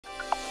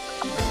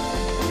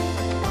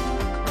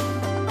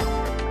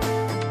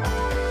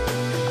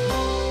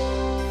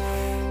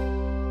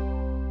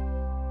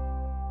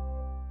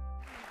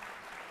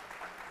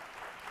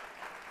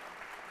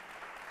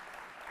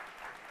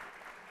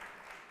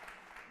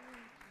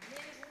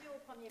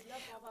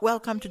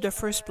Welcome to the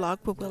first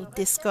block. We will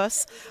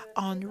discuss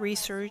on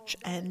research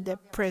and the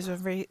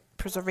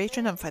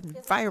preservation of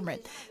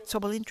environment. So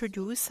we'll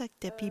introduce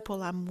the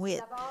people I'm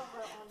with.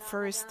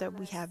 First,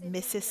 we have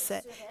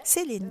Mrs.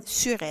 Céline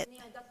Surette.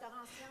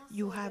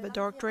 You have a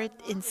doctorate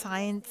in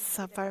science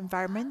of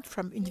environment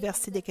from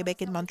Université de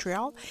Québec in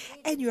Montreal,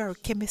 and you are a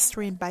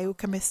chemistry and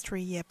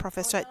biochemistry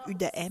professor at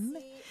UDM.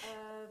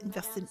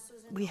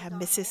 We have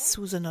Mrs.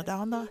 Susan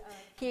O'Donnell.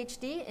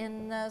 PhD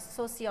in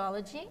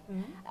sociology.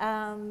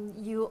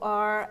 You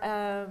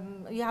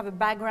have a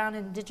background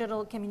in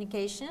digital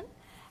communication,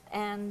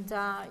 and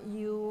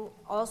you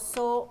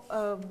also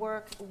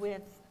work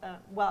with,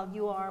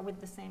 you are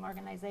with the same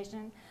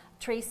organization,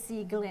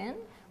 Tracy Glynn,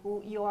 who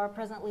you are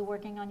presently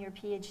working on your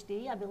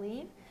PhD, I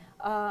believe,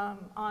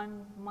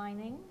 on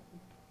mining,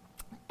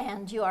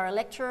 and you are a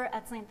lecturer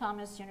at St.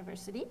 Thomas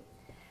University.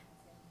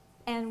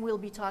 And we'll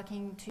be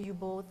talking to you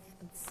both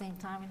at the same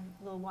time in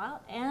a little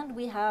while. And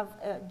we have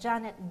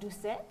Janet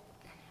Doucet,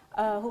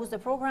 who's the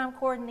program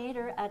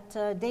coordinator at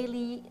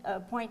Daily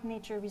Point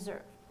Nature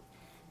Reserve.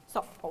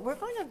 So we're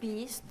going to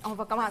be, on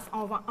va en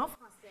français.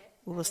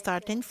 We will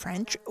start in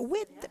French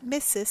with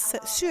Mrs.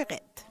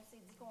 Surette.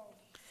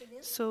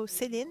 So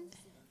Céline,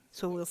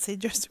 so we'll say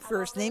just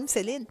first name,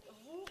 Céline.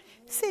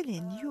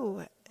 Céline,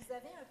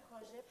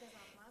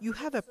 you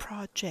have a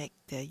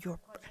project, you're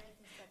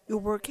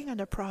working on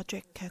a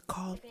project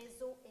called,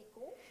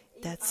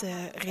 that's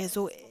a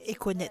Réseau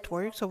Éco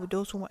Network. So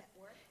those who want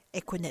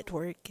Éco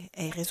Network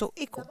and Réseau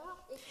Éco.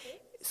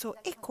 So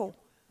Éco,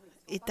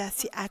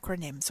 that's the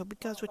acronym. So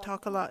because we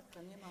talk a lot,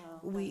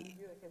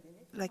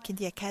 like in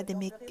the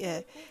academic,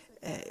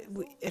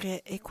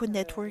 Éco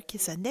Network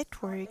is a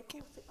network.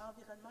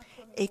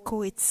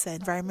 ECO, it's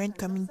environment,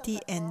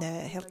 community, and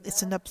health.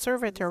 It's an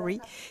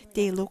observatory.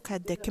 They look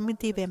at the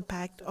cumulative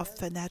impact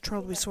of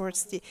natural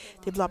resource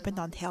development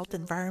on health,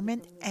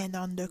 environment, and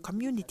on the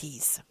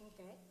communities.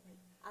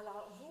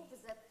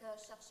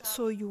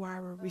 So you are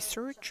a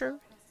researcher.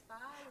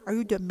 Are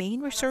you the main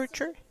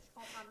researcher?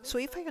 So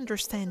if I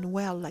understand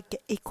well, like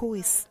ECO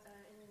is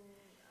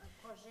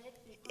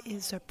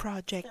a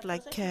project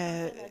like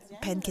a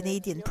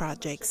Pan-Canadian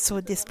project. So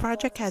this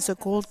project has a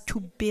goal to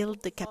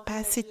build the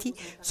capacity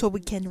so we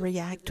can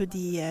react to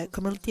the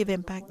cumulative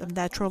impact of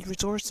natural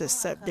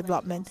resources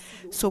development.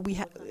 So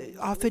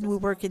often we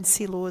work in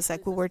silos,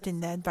 like we work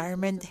in the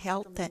environment,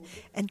 health,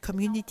 and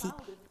community.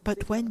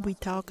 But when we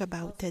talk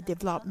about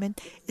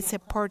development, it's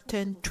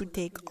important to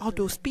take all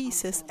those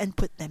pieces and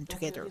put them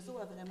together.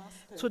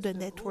 So the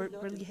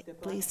network really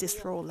plays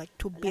this role, like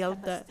to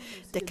build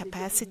the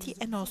capacity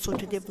and also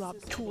to develop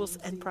tools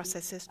and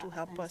processes to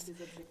help us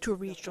to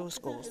reach those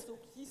goals.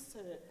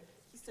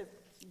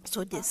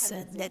 So this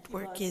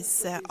network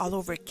is all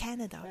over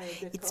Canada.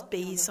 It's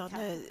based on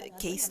a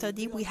case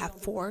study. We have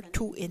 4,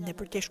 2 in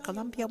British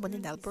Columbia, 1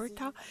 in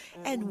Alberta,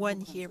 and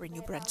 1 here in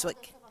New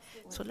Brunswick.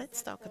 So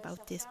let's talk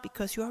about this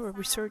because you are a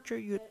researcher.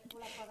 You're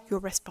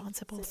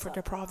responsible for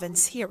the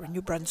province here in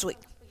New Brunswick.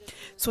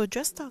 So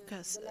just talk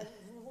us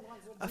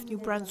of New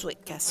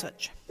Brunswick as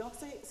such.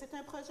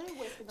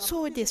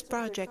 So this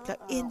project,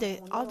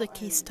 all the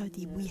case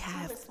study we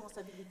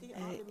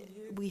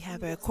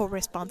have a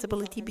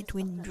co-responsibility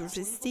between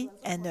university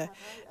and a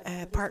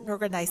partner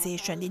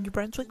organization. In New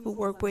Brunswick, we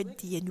work with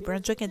the New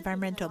Brunswick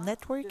Environmental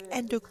Network,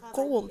 and the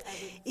goal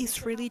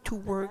is really to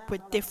work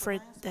with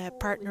different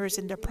partners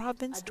in the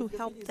province to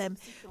help them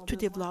to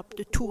develop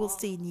the tools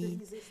they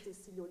need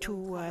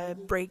to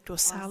break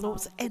those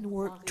silos and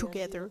work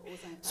together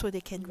so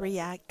they can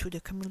react to the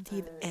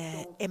cumulative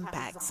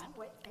impacts.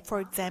 For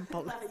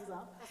example,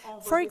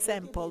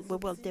 we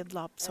will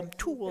develop some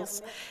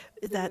tools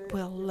that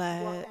will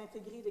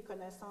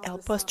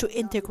help us to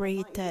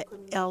integrate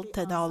health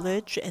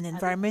knowledge and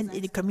environment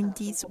in the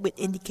communities with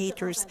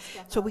indicators.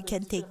 So we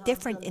can take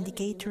different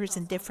indicators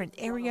in different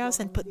areas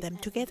and put them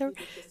together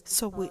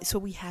so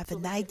we have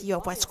an idea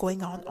of what's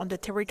going on the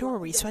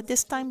territory. So at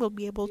this time, we'll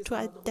be able to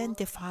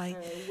identify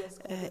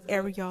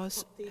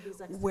areas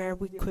where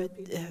we could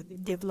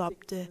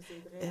develop the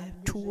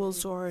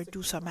tools or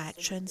do some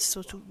actions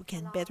so we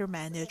can better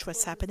manage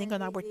what's happening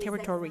on our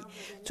territory.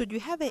 So do you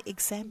have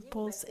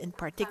examples in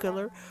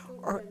particular,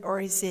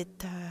 or is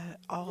it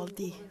all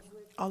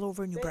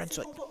over New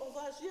Brunswick?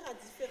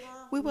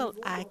 We will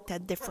act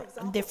at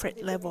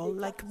different level.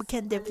 Like we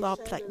can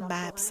develop like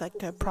maps,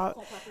 like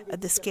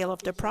at the scale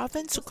of the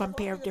province to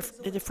compare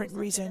the different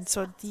regions.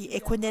 So the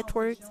Eco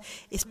Network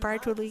is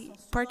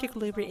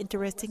particularly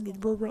interesting in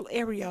rural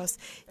areas.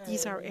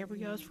 These are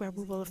areas where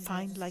we will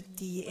find like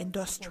the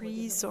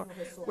industries or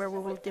where we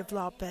will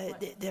develop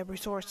the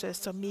resources.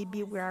 So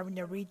maybe we are in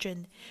a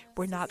region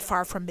we're not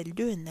far from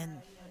Belledune,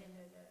 and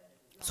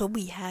so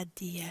we had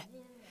the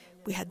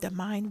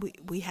mine,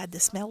 we had the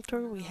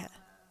smelter,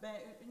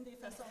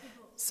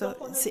 So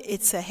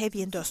it's a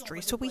heavy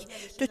industry. So we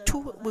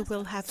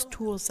will have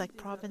tools like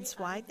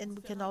province-wide, and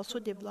we can also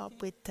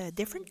develop with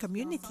different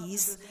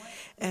communities.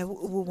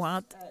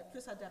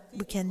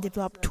 We can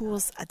develop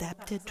tools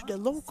adapted to the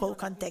local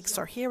context,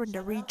 or here in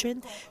the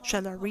region,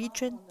 Chaleur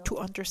region, to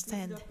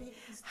understand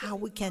how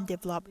we can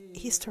develop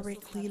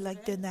historically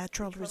like the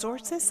natural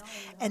resources,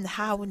 and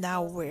how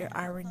now we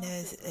are in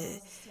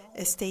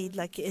a state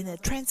like in a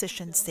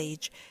transition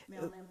stage.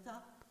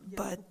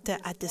 But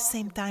at the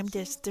same time,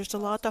 there's a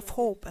lot of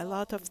hope, a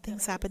lot of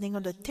things happening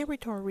on the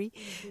territory,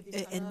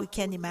 and we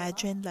can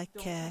imagine like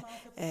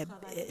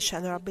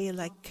Chaleur Bay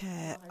like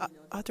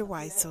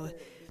otherwise. So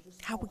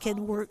how we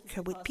can work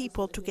with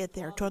people to get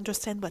there, to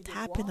understand what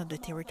happened on the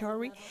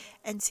territory,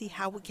 and see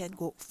how we can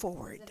go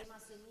forward.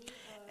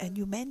 And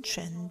you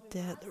mentioned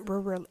the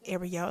rural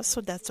areas, so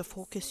that's a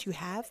focus you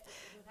have,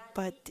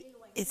 but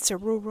it's a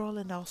rural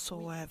and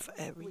also a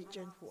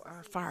region who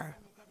are far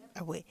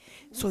away.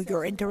 So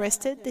you're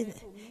interested in,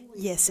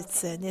 yes,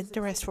 it's an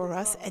interest for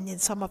us, and in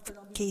some of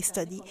case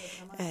study,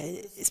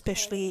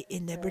 especially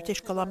in British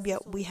Columbia,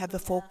 we have a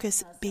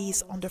focus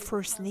based on the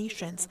First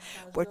Nations.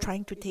 We're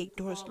trying to take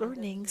those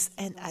learnings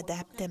and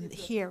adapt them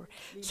here.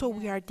 So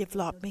we are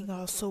developing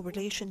also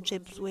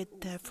relationships with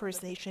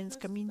First Nations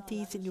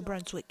communities in New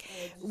Brunswick.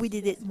 We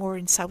did it more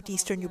in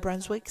southeastern New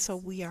Brunswick, so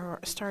we are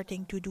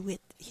starting to do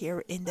it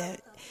here in the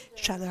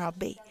Chaleur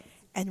Bay.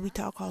 And we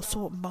talk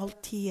also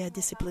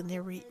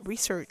multidisciplinary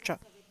research.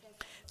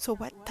 So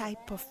what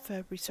type of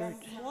research?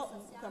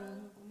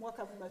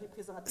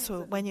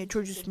 So when you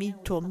introduced me, you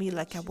told me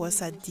like I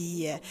was at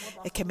the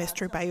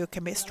chemistry,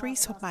 biochemistry.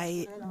 So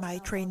my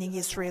training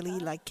is really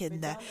like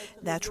in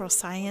natural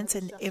science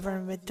and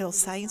environmental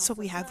science. So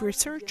we have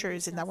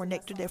researchers in our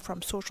neck today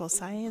from social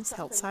science,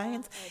 health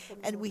science,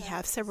 and we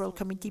have several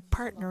community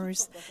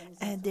partners,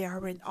 and they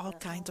are in all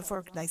kinds of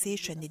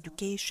organization,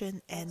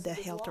 education and the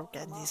health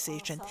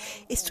organization.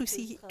 It's to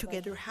see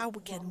together how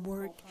we can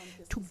work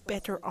to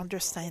better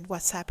understand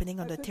what's happening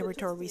on the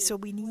territory. So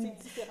we need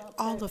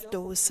all of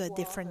those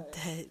different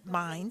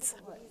minds,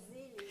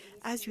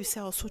 as you say,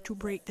 also to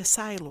break the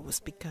silos,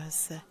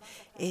 because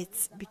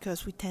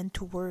we tend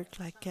to work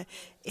like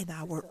in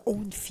our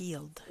own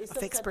field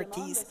of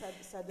expertise,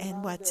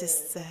 and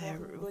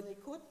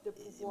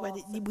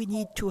we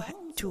need to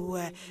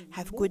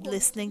have good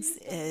listening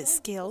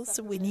skills.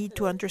 We need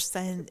to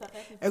understand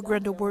a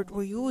grander word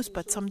we use,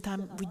 but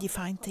sometimes we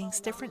define things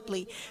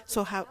differently.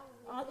 So how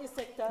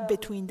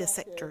between the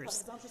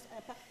sectors.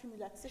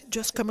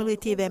 Just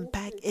cumulative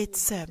impact,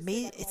 it's a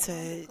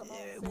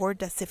word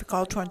that's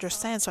difficult to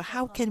understand. So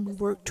how can we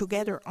work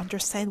together,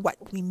 understand what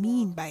we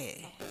mean by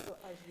it?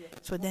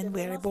 So then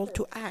we're able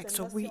to act.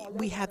 So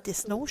we have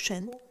this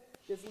notion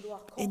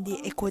in the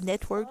eco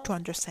network to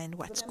understand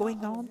what's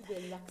going on,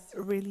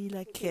 really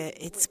like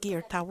it's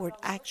geared toward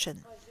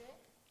action.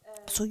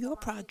 So your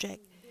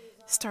project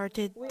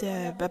started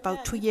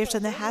about 2.5 years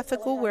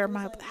ago. We're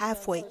about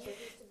halfway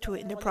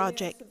in the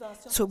project.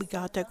 So we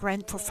got a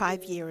grant for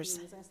 5 years,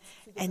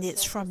 and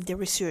it's from the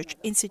Research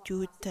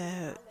Institute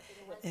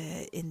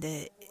in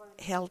the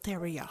health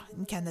area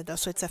in Canada.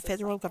 So it's a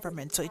federal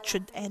government. So it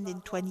should end in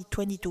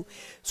 2022.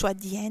 So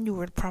at the end, you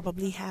will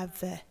probably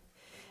have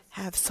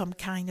some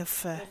kind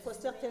of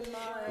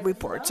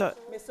report.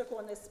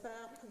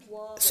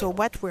 So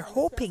what we're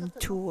hoping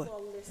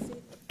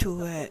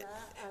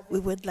we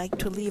would like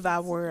to leave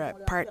our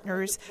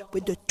partners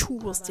with the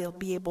tools they'll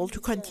be able to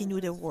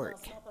continue the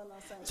work.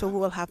 So we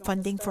will have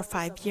funding for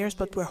 5 years,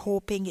 but we're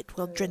hoping it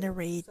will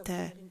generate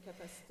a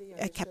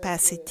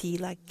capacity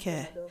like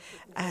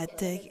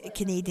at a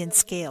Canadian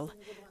scale.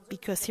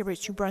 Because here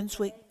it's New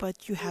Brunswick,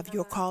 but you have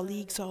your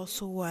colleagues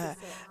also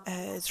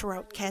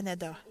throughout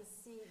Canada.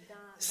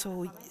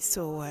 So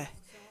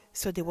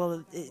there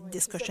will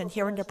discussion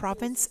here in the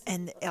province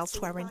and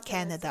elsewhere in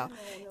Canada.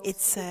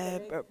 It's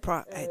a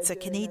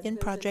Canadian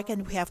project,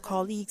 and we have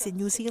colleagues in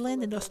New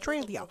Zealand and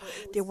Australia.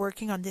 They're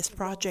working on this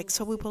project,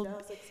 so we will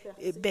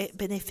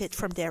benefit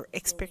from their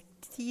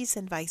expertise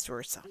and vice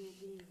versa.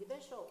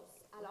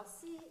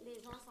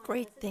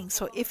 Great thing.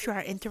 So if you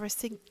are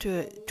interested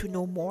to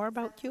know more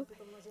about you,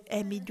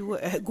 and me do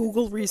a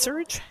Google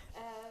research,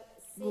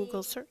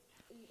 Google search.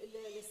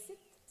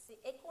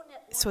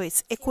 So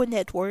it's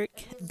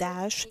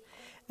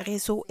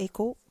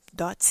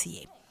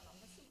econetwork-réseaueco.ca.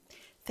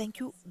 Thank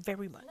you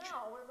very much.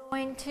 Now we're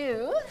going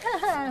to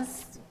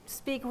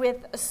speak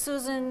with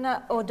Susan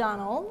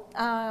O'Donnell,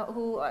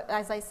 who,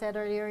 as I said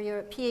earlier, you're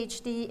a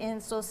PhD in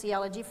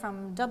sociology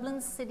from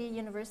Dublin City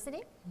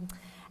University.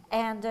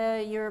 And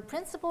you're a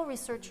principal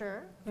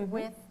researcher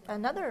with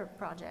another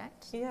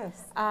project.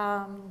 Yes.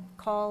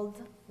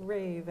 Called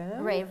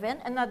Raven.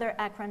 Raven, another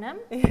acronym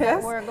yes.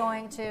 that we're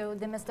going to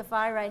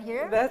demystify right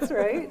here. That's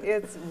right.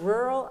 It's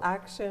Rural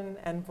Action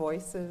and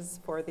Voices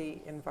for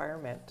the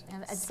Environment.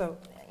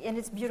 And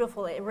it's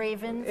beautiful.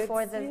 Raven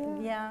for the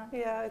yeah.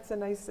 It's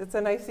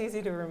a nice,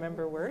 easy to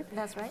remember word.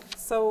 That's right.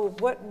 So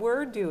what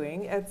we're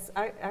doing, it's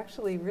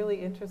actually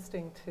really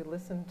interesting to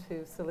listen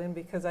to Céline,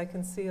 because I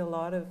can see a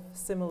lot of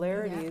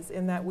similarities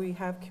in that we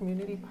have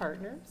community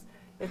partners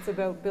It's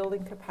about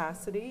building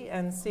capacity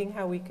and seeing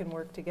how we can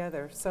work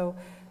together. So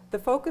the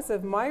focus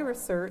of my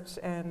research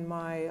and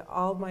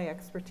all my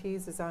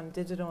expertise is on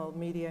digital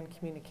media and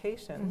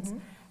communications.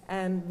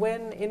 And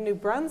when in New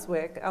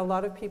Brunswick, a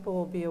lot of people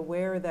will be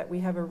aware that we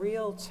have a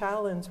real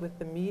challenge with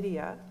the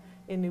media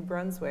in New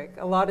Brunswick,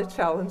 a lot of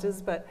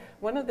challenges, but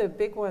one of the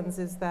big ones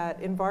is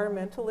that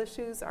environmental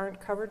issues aren't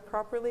covered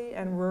properly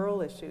and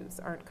rural issues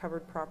aren't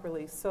covered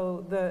properly.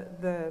 So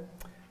the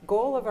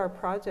goal of our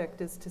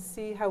project is to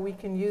see how we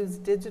can use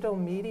digital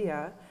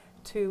media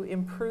to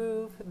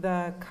improve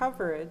the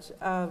coverage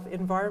of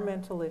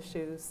environmental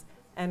issues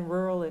and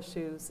rural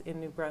issues in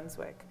New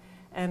Brunswick.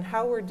 And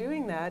how we're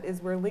doing that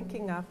is we're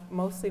linking up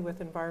mostly with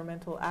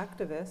environmental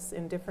activists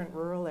in different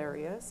rural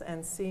areas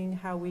and seeing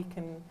how we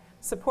can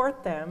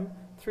support them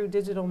through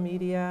digital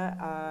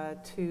media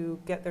to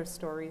get their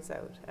stories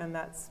out. And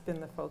that's been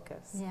the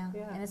focus. Yeah,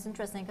 and it's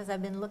interesting because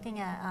I've been looking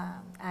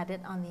at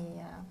it on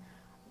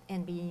the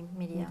NB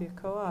Media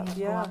Co-op.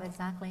 Co-op,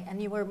 exactly.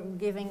 And you were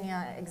giving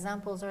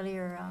examples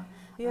earlier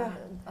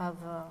of...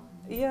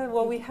 Yeah,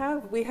 well, we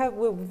have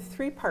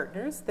 3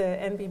 partners, the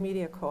NB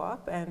Media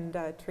Co-op, and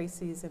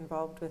Tracy's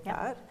involved with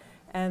that.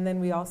 And then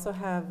we also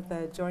have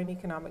the Joint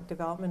Economic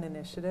Development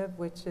Initiative,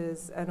 which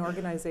is an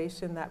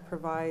organization that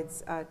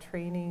provides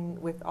training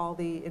with all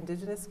the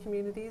Indigenous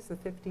communities, the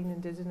 15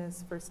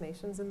 Indigenous First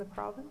Nations in the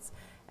province.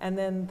 And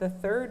then the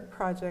third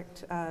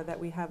project that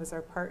we have as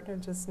our partner,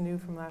 just new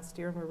from last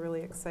year and we're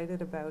really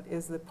excited about,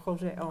 is the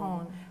Projet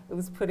OWN. It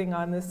was putting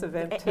on this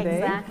event today.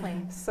 Exactly.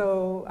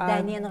 So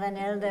Danny and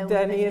Renel.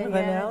 Danny and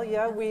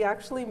Renel, we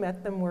actually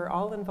met them. We're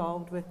all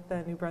involved with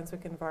the New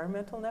Brunswick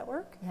Environmental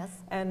Network.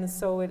 Yes. And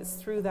so it's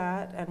through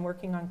that and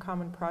working on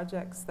common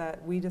projects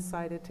that we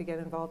decided to get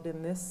involved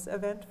in this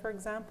event, for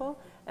example.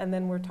 And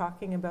then we're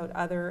talking about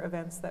other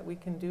events that we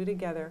can do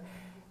together.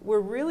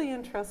 We're really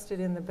interested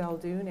in the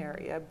Belledune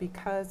area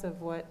because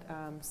of what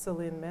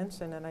Celine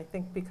mentioned, and I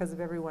think because of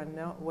everyone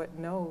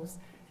knows,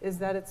 is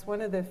that it's one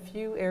of the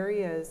few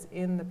areas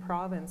in the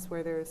province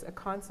where there's a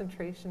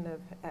concentration of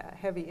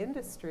heavy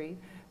industry,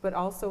 but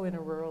also in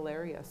a rural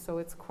area. So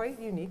it's quite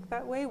unique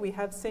that way. We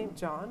have St.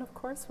 John, of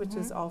course, which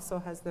is also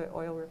has the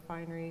oil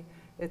refinery,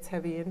 it's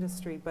heavy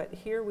industry, but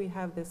here we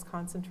have this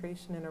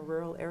concentration in a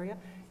rural area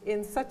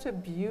in such a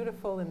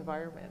beautiful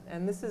environment.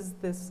 And this is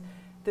this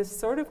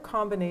sort of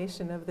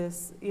combination of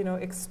this,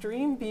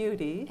 extreme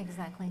beauty,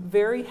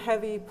 very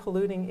heavy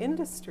polluting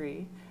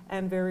industry,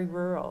 and very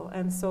rural.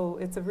 And so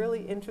it's a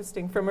really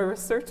interesting, from a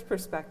research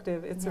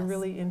perspective, it's a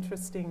really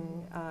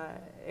interesting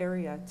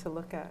area to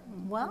look at.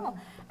 Well,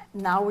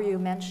 now you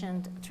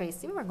mentioned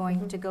Tracy, we're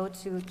going to go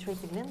to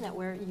Tracy Glynn,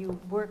 where you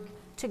work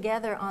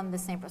together on the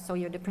same, so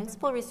you're the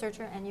principal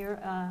researcher and you're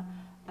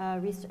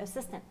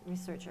assistant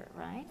researcher,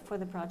 right, for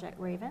the project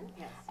Raven.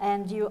 Yes.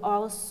 And you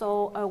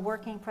also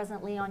working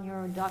presently on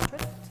your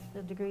doctorate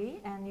degree,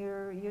 and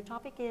your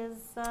topic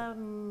is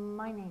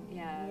mining.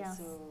 Yeah. Yes.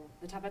 So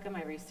the topic of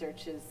my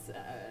research is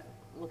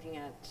looking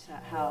at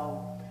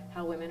how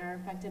women are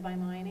affected by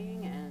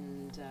mining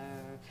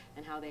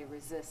and how they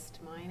resist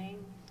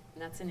mining.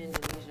 And that's in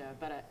Indonesia,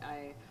 but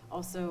I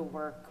also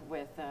work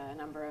with a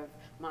number of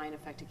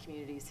mine-affected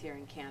communities here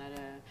in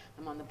Canada.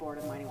 I'm on the board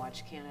of Mining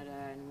Watch Canada,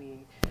 and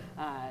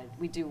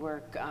we do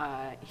work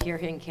here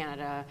in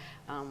Canada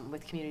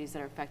with communities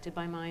that are affected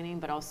by mining,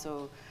 but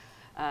also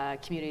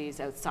communities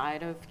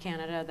outside of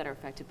Canada that are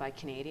affected by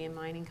Canadian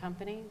mining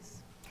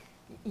companies.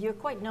 You're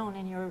quite known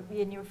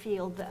in your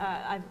field,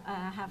 I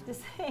have to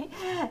say,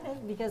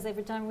 because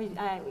every time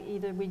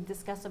we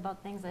discuss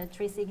about things,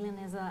 Tracy Glynn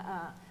is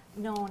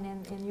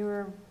known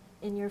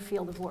in your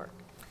field of work.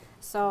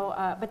 So,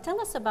 but tell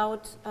us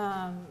about,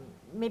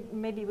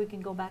 maybe we can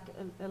go back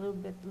a little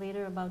bit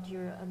later about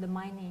the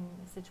mining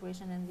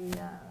situation and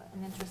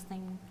an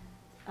interesting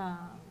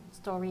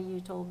story you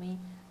told me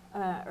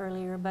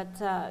earlier.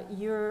 But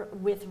you're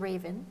with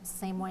Raven,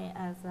 same way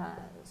as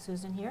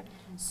Susan here.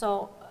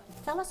 So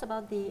tell us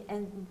about the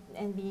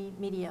NB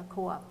Media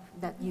Co-op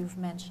that you've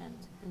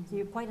mentioned.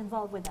 You're quite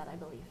involved with that, I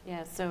believe.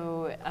 Yeah,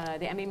 so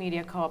the NB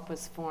Media Co-op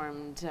was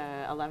formed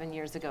 11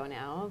 years ago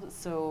now.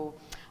 So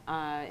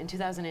in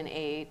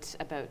 2008,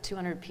 about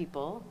 200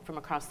 people from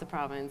across the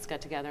province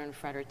got together in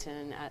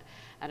Fredericton at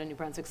a New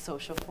Brunswick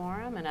social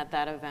forum. And at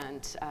that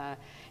event,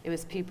 it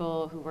was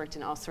people who worked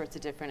in all sorts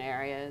of different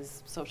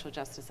areas: social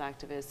justice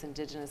activists,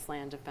 Indigenous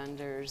land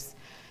defenders,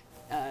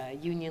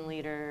 union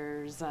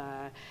leaders,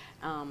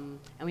 and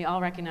we all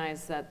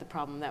recognized that the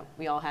problem that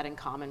we all had in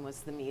common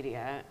was the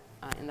media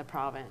in the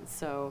province.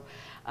 So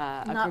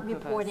not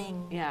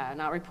reporting.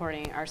 Not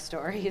reporting our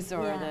stories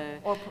or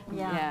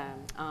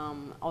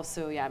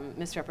also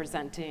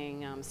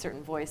misrepresenting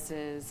certain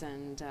voices,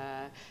 and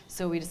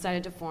so we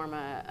decided to form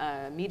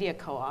a media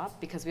co-op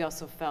because we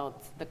also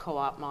felt the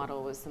co-op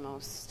model was the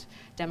most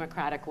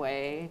democratic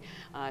way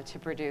to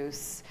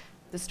produce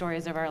the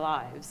stories of our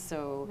lives.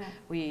 So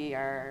we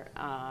are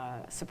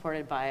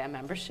supported by a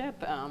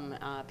membership.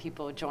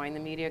 People join the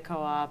media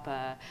co-op.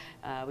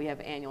 We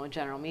have annual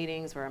general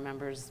meetings where our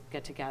members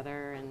get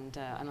together and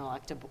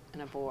elect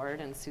a board,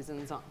 and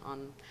Susan's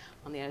on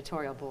the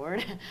editorial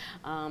board.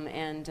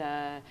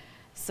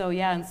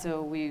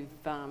 So we've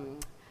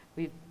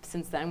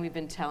since then we've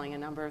been telling a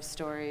number of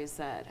stories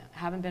that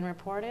haven't been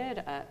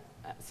reported,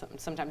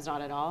 sometimes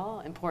not at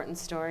all, important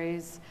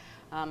stories.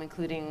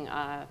 Including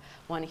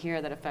one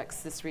here that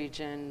affects this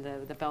region,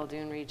 the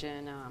Belledune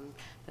region,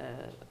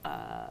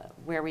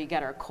 where we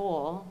get our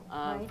coal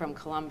from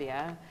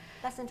Colombia.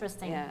 That's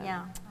interesting.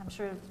 Yeah, I'm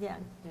sure. Yeah.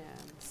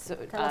 So,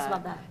 tell us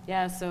about that.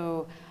 Yeah.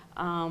 So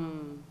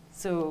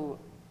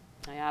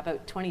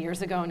about 20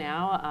 years ago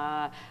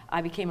now,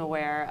 I became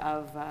aware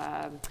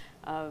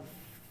of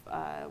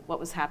what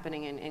was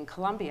happening in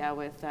Colombia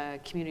with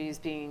communities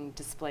being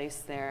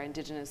displaced there,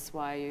 indigenous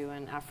Wayu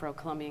and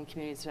Afro-Colombian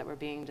communities that were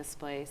being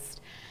displaced.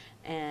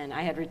 And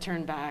I had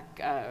returned back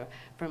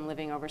from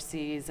living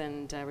overseas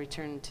and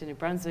returned to New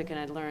Brunswick, and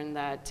I'd learned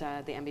that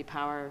the MB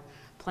Power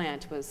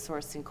plant was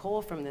sourcing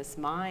coal from this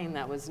mine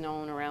that was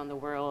known around the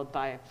world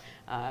by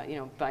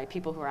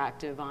people who are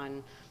active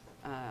on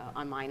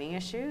mining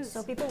issues.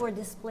 So people were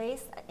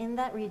displaced in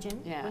that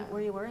region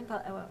where you were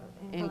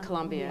in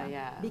Colombia,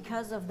 yeah.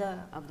 Because of the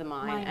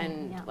mine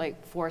and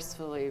like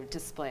forcefully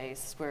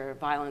displaced, where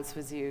violence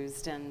was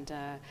used, and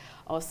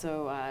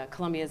also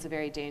Colombia is a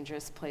very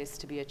dangerous place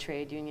to be a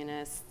trade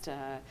unionist.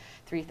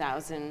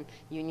 3,000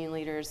 union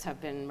leaders have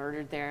been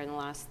murdered there in the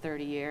last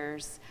 30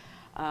 years.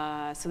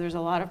 So there's a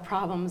lot of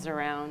problems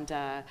around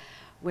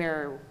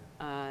where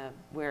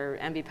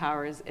MB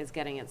Power is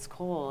getting its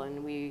coal,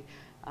 and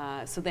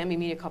so the MB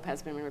Media Co-op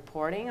has been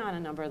reporting on a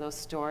number of those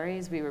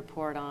stories. We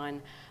report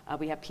on,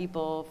 we have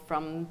people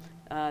from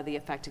the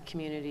affected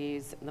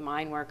communities. The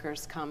mine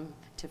workers come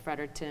to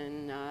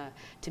Fredericton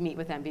to meet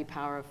with MB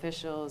Power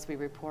officials. We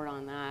report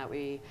on that.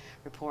 We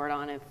report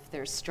on if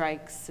there's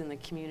strikes in the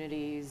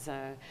communities.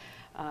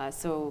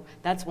 So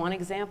that's one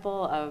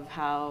example of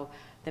how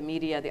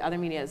the other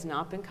media has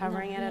not been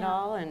covering it at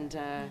all. And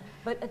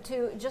but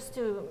just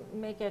to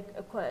make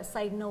a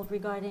side note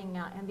regarding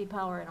MB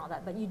Power and all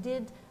that, but you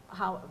did,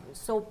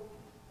 so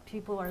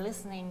people are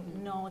listening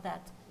know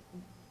that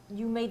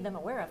you made them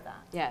aware of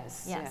that.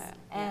 Yes. Yes.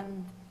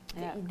 And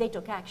they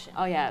took action.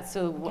 Oh yeah.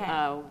 So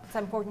it's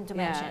important to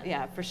mention.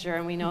 Yeah, for sure.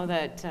 And we know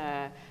that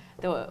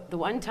the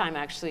one time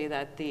actually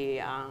that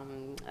the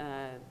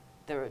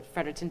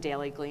Fredericton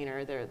Daily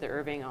Gleaner, the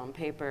Irving-owned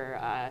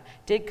paper,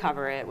 did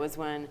cover it was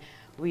when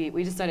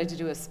we decided to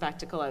do a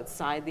spectacle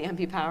outside the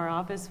MP Power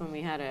office when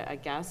we had a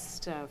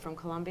guest from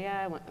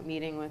Colombia,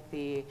 meeting with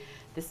the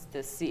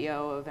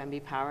CEO of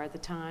MB Power at the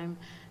time.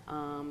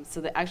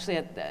 So that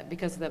actually,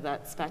 because of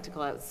that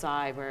spectacle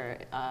outside, where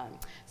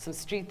some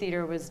street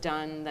theater was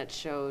done that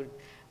showed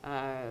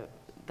a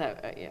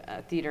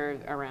theater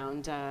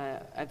around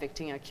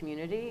evicting a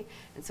community,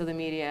 and so the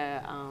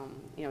media,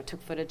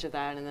 took footage of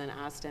that and then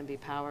asked MB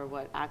Power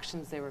what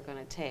actions they were going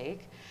to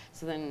take.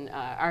 So then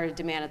our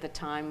demand at the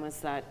time was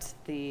that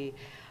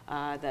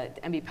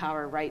that MB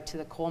Power write to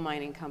the coal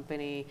mining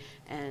company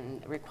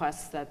and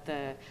request that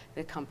the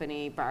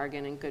company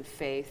bargain in good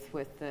faith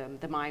with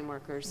the mine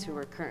workers who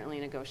were currently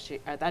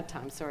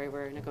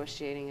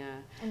negotiating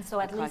and so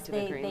at least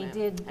agreement.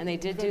 They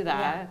did do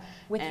that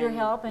with your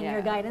help and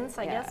your guidance,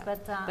 I guess.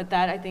 But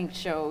that I think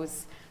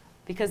shows,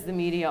 because the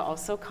media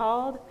also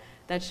called,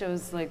 that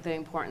shows like the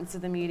importance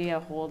of the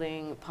media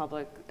holding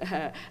public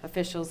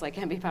officials like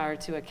MB Power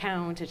to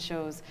account. It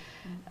shows,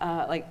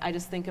 I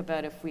just think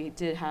about if we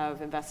did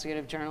have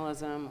investigative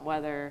journalism,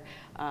 whether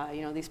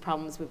these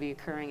problems would be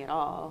occurring at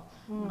all,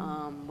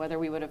 whether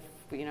we would have,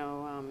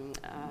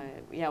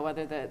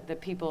 whether the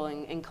people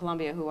in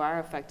Colombia who are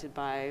affected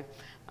by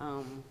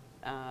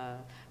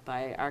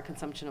our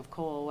consumption of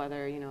coal,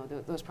 whether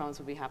those problems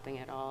would be happening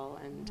at all,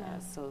 and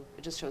so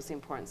it just shows the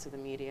importance of the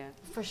media.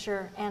 For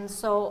sure. And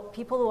so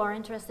people who are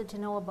interested to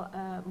know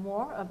about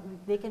more,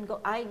 they can go.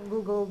 I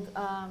googled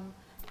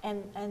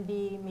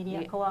NB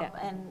Media Co-op,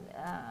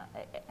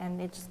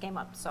 and it just came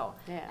up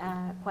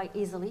quite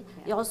easily.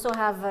 Yeah. You also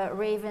have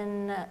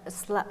Raven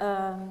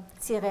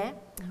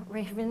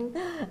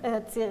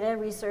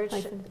Research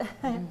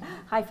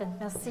hyphen.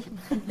 Merci.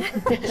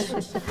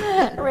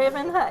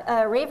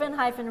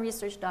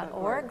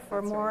 Raven-research.org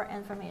for more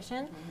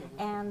information,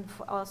 and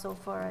also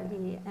for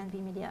the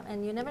NB Media.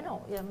 And you never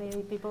know,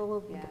 maybe people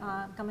will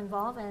come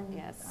involved. And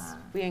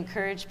we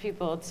encourage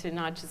people to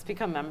not just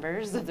become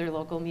members of their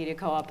local media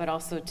co-op, but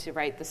also to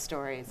write the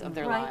stories of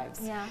their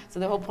lives. Yeah. So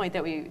the whole point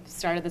that we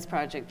started this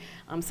project,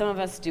 some of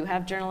us do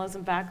have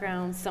journalism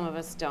backgrounds, some of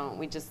us don't.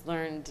 We just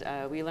learned,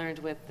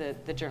 with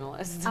the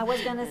journalists. I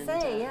was going to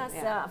say, yes,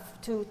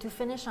 to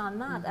finish on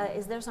that,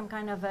 is there some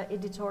kind of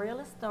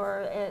editorialist,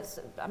 or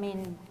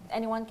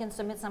anyone can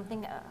submit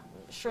something?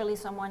 Surely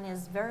someone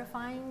is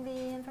verifying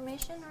the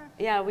information? Or?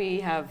 Yeah,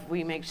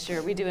 we make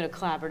sure, we do a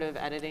collaborative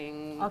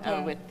editing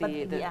with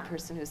the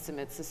person who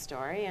submits the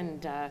story,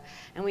 and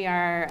we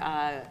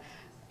are,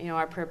 you know,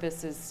 our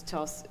purpose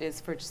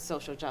is for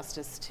social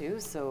justice too.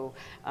 So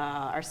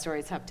our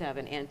stories have to have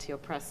an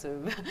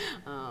anti-oppressive.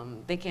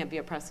 They can't be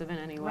oppressive in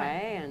any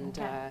way. And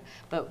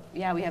but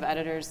yeah, we have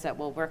editors that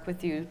will work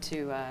with you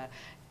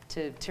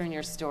to turn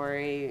your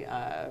story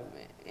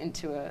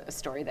into a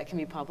story that can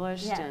be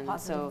published. Yeah, and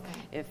so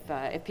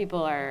if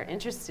people are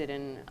interested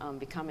in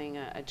becoming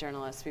a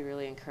journalist, we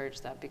really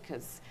encourage that,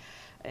 because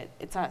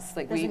it's us.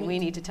 Like we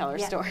need to tell our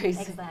stories.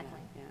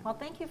 Exactly. Yeah. Well,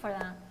 thank you for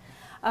that.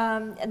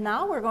 And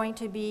now we're going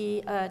to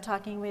be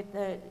talking with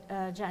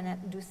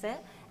Jeannette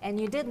Doucet. And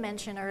you did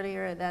mention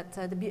earlier that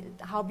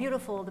how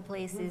beautiful the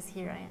place is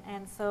here.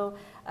 And so,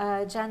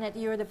 Jeannette,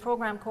 you're the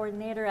program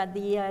coordinator at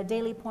the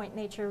Daly Point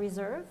Nature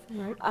Reserve.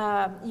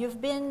 Right. You've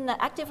been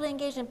actively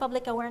engaged in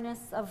public awareness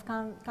of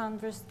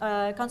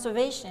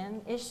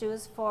conservation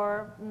issues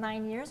for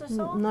 9 years or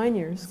so? 9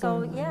 years.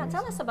 So, yeah,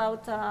 tell us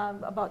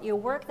about your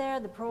work there,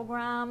 the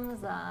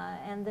programs,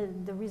 and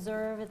the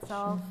reserve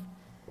itself.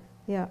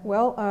 Yeah,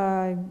 well,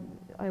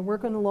 I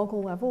work on the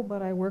local level,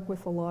 but I work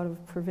with a lot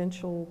of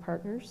provincial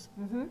partners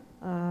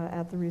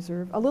at the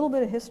reserve. A little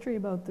bit of history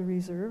about the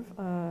reserve.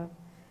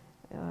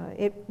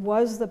 It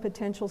was the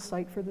potential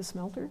site for the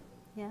smelter.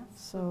 Yeah.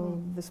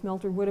 So the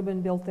smelter would have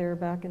been built there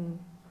back in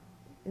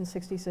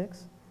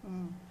 '66.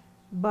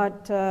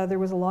 But there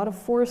was a lot of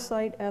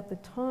foresight at the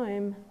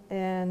time,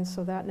 and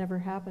so that never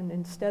happened.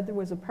 Instead, there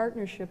was a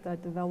partnership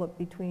that developed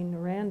between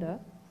Noranda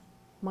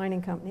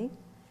Mining Company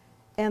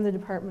and the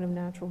Department of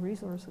Natural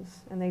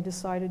Resources, and they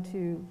decided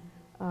to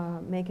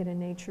make it a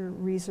nature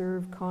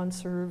reserve,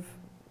 conserve.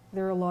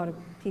 There are a lot of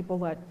people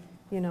that,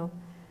 you know,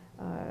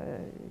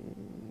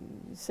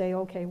 say,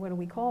 okay, what do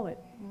we call it?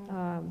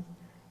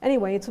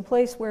 Anyway, it's a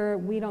place where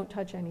we don't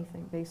touch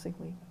anything,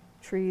 basically.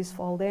 Trees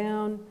fall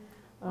down,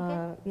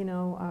 you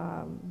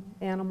know,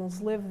 animals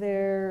live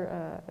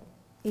there,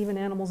 even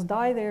animals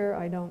die there.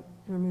 I don't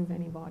remove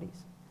any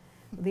bodies.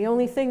 The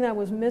only thing that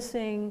was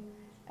missing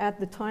at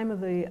the time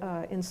of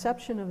the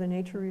inception of the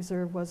nature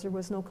reserve was there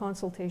was no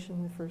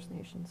consultation with First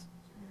Nations.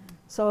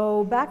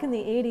 So back in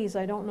the 80s,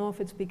 I don't know if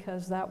it's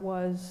because that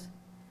was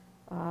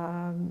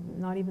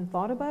not even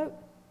thought about,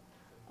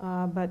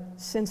 but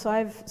since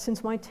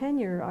my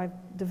tenure, I've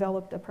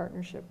developed a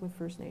partnership with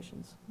First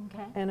Nations,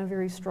 and a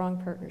very strong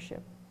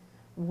partnership,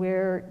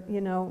 where,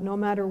 you know, no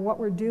matter what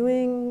we're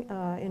doing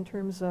in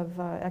terms of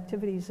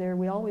activities there,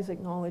 we always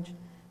acknowledge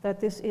that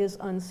this is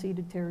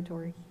unceded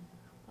territory.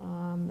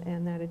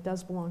 And that it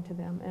does belong to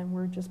them, and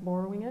we're just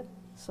borrowing it,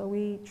 so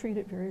we treat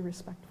it very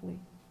respectfully.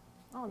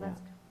 Oh, that's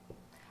good.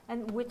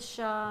 And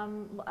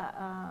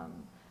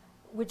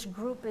which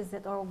group is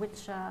it, or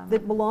which?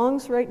 It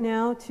belongs right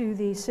now to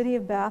the City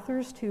of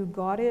Bathurst, who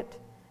got it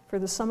for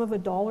the sum of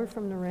 $1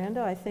 from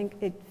Noranda. I think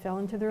it fell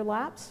into their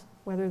laps,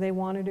 whether they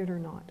wanted it or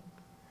not.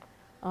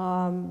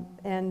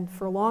 And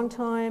for a long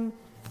time,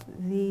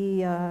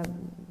 the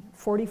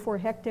 44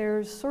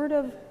 hectares, sort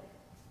of,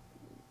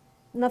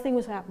 nothing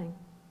was happening.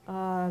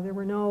 There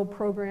were no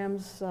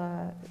programs.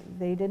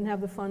 They didn't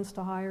have the funds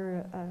to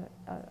hire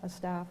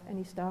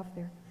any staff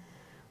there.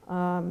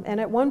 And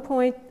at one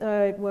point,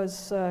 it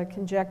was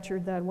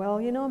conjectured that, well,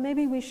 you know,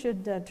 maybe we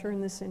should turn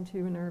this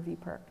into an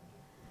RV park.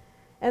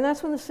 And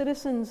that's when the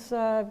citizens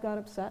got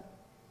upset.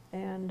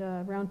 And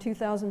around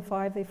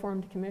 2005, they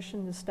formed a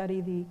commission to study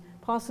the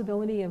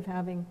possibility of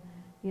having,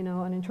 you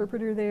know, an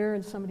interpreter there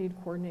and somebody to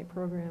coordinate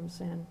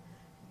programs. And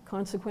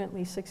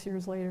consequently, 6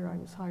 years later, I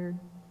was hired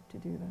to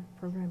do the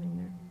programming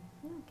there.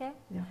 Okay.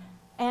 Yeah.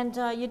 And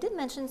you did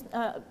mention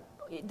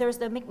there's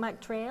the Mi'kmaq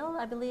Trail,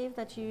 I believe,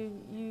 that you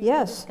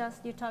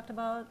discussed, you talked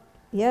about.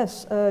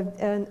 Yes,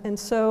 and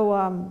so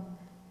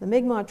the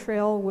Mi'kmaq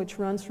Trail, which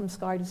runs from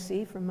Sky to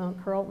Sea, from Mount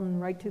Carleton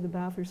right to the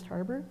Bathurst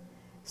Harbour,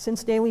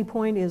 since Daly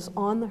Point is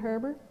on the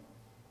harbour,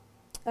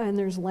 and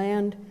there's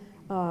land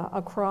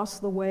across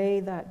the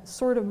way that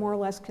sort of more or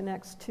less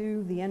connects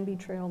to the NB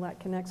Trail that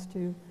connects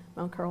to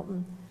Mount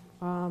Carleton,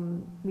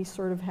 we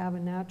sort of have a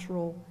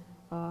natural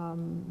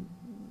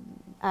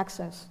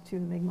access to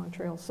the Mi'kmaq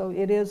Trail. So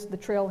it is, the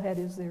trailhead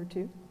is there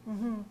too.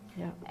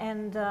 Yeah.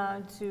 And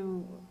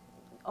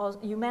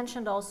you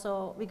mentioned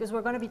also, because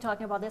we're going to be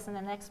talking about this in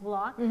the next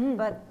block,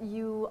 but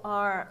you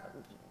are,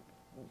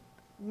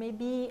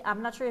 maybe,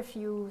 I'm not sure if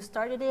you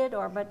started it,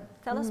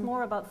 but tell us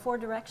more about Four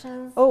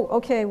Directions. Oh,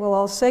 okay, well,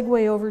 I'll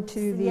segue over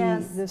to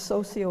the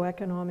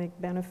socioeconomic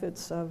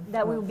benefits of...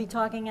 That we'll be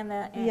talking in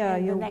the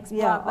next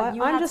block.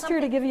 Yeah, I'm just here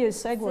to give you a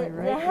segue,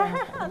 right?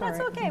 Yeah, that's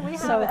okay, we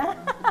have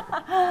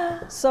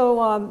it.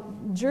 So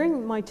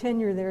during my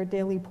tenure there at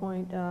Daly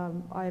Point,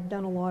 I've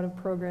done a lot of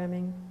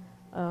programming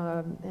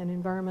and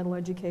environmental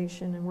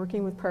education, and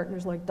working with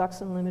partners like Ducks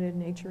Unlimited,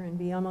 Nature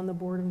NB. I'm on the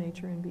board of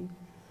Nature NB.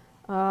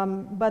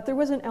 But there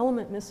was an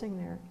element missing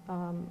there.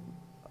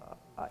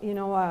 You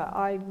know,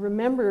 I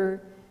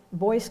remember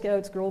Boy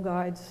Scouts, Girl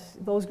Guides,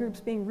 those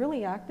groups being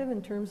really active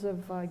in terms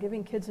of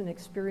giving kids an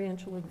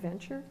experiential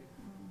adventure,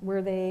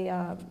 where they,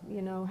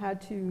 you know,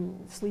 had to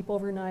sleep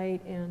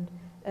overnight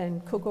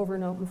and cook over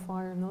an open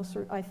fire and those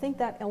sort. I think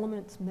that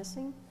element's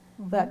missing,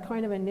 that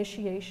kind of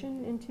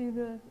initiation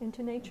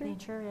into nature.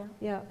 Nature,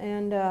 yeah. Yeah,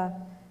 and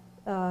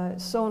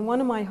So on one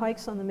of my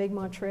hikes on the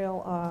Mi'kmaq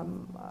Trail,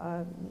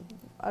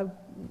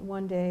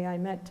 one day I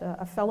met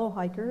a fellow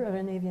hiker,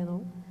 René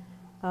Viano,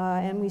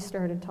 and we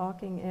started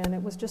talking, and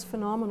it was just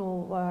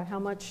phenomenal how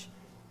much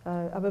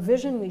of a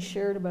vision we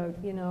shared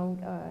about,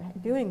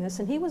 doing this.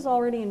 And he was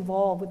already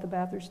involved with the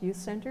Bathurst Youth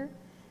Centre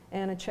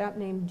and a chap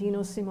named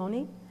Dino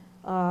Simoni,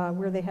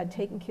 where they had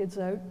taken kids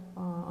out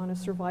on a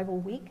survival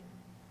week.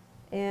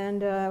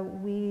 And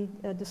we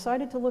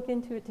decided to look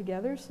into it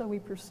together, so we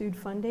pursued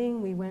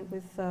funding. We went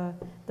with the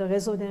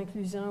Réseau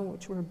d'Inclusion,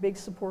 which we're a big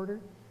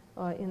supporter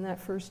in that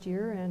first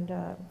year, and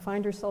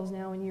find ourselves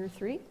now in year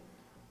 3.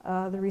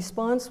 The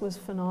response was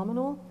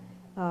phenomenal,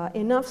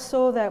 enough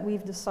so that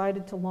we've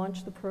decided to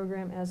launch the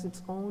program as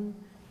its own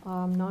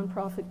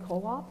nonprofit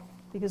co-op,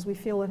 because we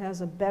feel it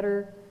has a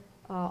better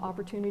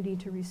opportunity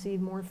to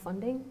receive more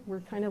funding. We're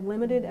kind of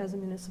limited as a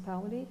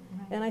municipality.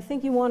 Right. And I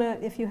think you want to,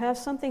 if you have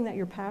something that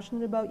you're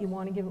passionate about, you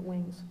want to give it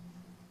wings.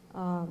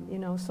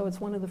 So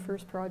it's one of the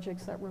first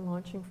projects that we're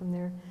launching from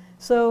there.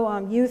 So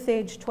youth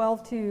age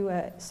 12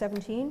 to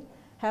 17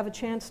 have a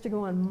chance to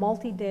go on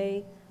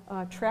multi-day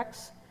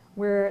treks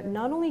where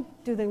not only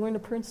do they learn the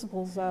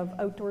principles of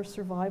outdoor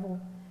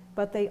survival,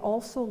 but they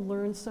also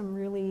learn some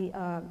really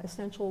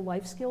essential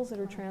life skills that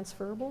are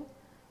transferable.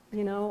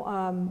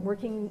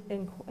 Working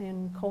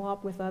in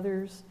co-op with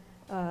others,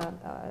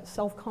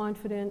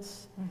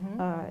 self-confidence,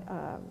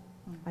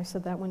 I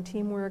said that one,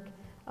 teamwork,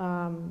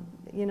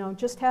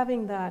 just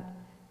having that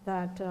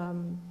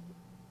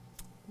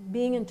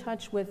being in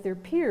touch with their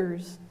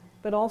peers,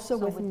 but also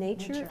with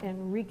nature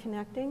and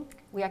reconnecting.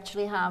 We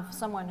actually have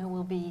someone who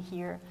will be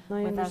here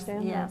I with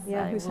understand us. that.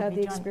 Yeah, who's had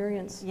the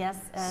experience. Yes.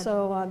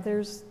 So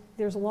there's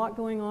a lot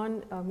going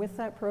on with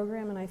that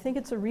program, and I think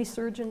it's a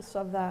resurgence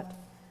of that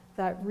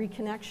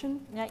reconnection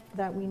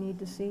that we need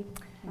to see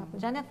happen.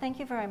 Janet, thank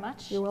you very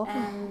much. You're welcome.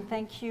 And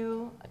thank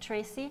you,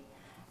 Tracy,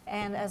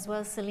 and as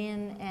well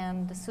Céline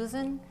and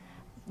Susan.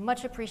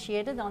 Much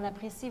appreciated. On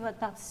apprécie votre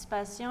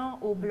participation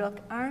au bloc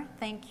 1.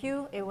 Thank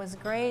you. It was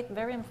great,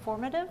 very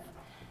informative.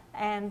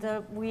 And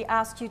we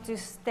ask you to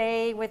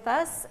stay with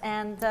us,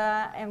 and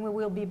we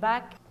will be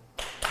back.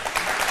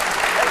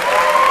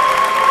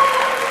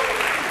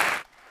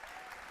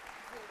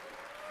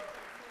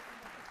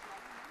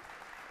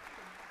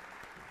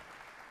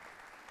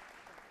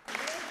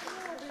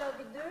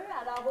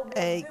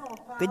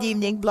 Good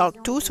evening,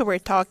 Block 2. So we're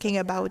talking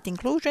about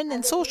inclusion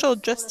and social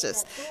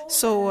justice.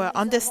 So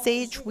on the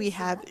stage we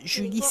have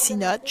Julie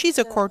Sinot. She's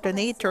a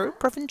coordinator,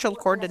 provincial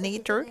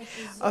coordinator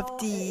of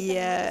the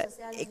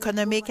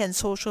Economic and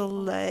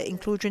Social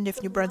Inclusion of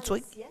New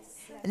Brunswick.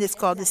 And it's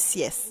called the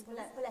SIES.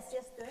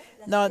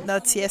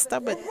 Not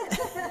siesta, but...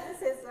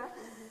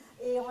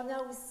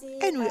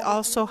 And we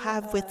also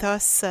have with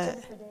us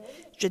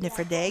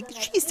Jennifer Degg.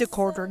 She's the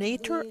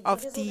coordinator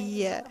of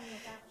the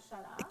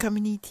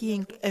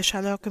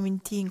Chaleur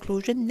Community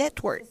Inclusion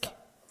Network.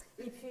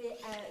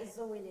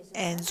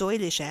 And Zoe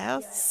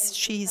Léger,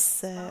 she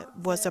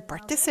was a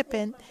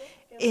participant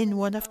in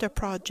one of the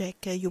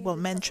projects you will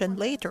mention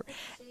later.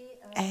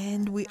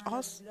 And we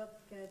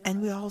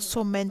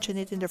also mention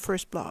it in the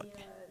first blog.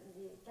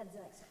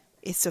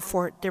 It's the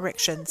 4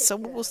 directions. So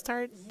we will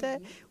start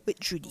with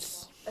Judy.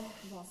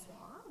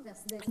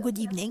 Good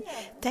evening.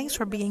 Thanks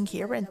for being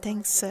here, and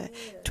thanks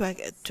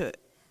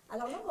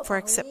for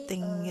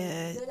accepting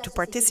to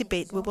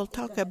participate. We will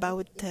talk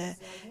about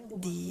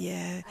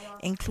the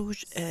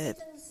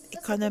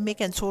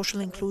economic and social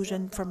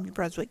inclusion from New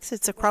Brunswick.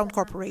 It's a Crown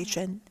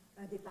corporation.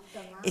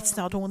 It's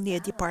not only a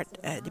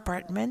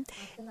department.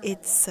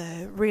 It's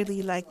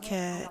really like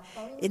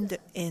in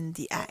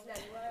the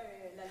act.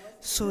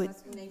 So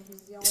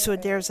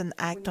there's an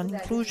act on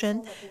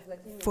inclusion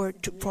for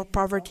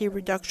poverty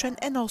reduction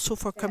and also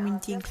for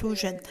community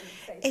inclusion.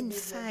 In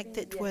fact,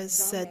 it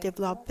was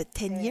developed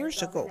 10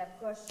 years ago.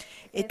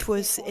 It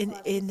was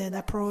in an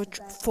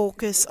approach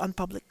focused on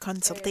public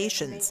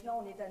consultations.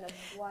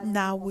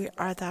 Now we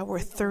are at our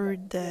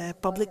third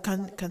public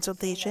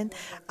consultation,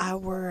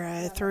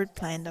 our third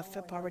plan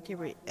of poverty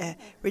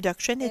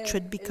reduction. It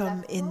should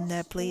become in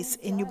place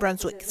in New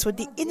Brunswick. So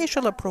the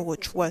initial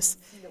approach was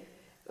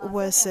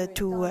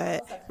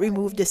to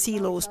remove the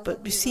silos,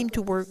 but we seem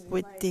to work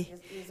with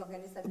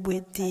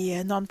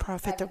the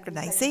non-profit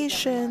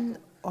organization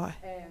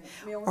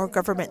or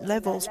government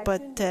levels,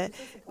 but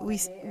we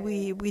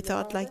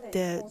thought like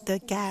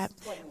the gap,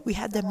 we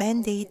had the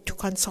mandate to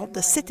consult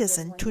the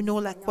citizen to know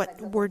like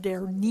what were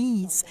their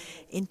needs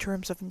in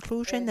terms of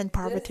inclusion and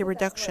poverty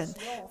reduction.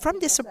 From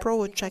this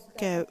approach,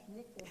 like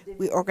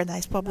we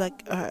organized public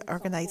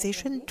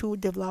organization to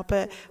develop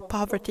a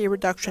poverty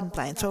reduction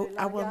plan. So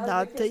I will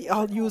not,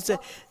 I'll use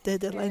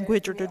the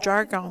language or the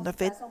jargon of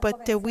it,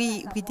 but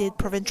we did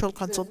provincial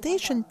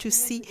consultation to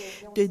see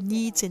the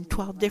needs in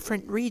 12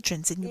 different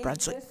regions in New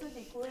Brunswick.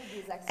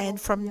 And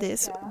from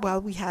this,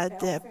 well, we had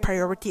the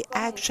priority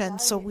action,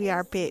 so we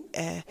are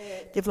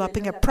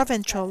developing a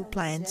provincial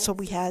plan. So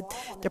we had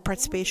the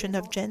participation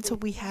of Jen. So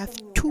we have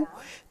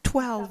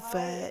 12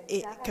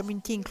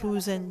 community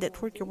inclusion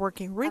network are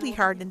working really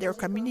hard in their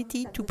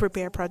community to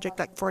prepare projects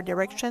like 4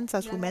 directions,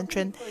 as we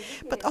mentioned,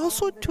 but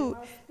also to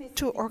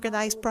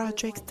organize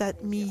projects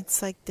that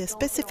meets like the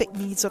specific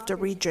needs of the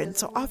region.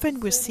 So often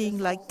we're seeing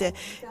like the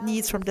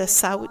needs from the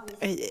south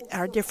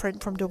are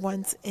different from the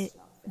ones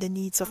the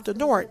needs of the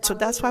north. So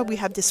that's why we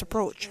have this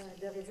approach.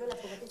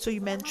 So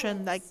you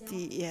mentioned like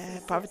the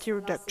poverty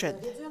reduction.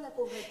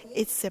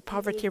 It's a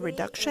poverty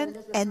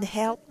reduction and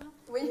help.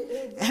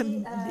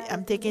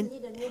 I'm taking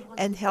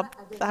and help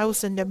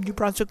thousands of New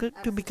Brunswickers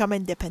to become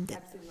independent.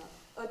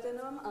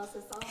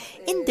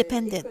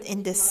 Independent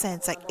in this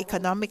sense, like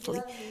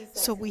economically.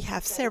 So we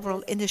have several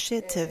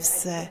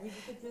initiatives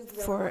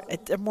for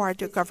at more at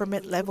the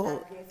government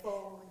level,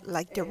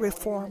 like the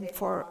reform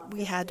for,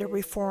 we had a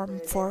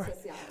reform for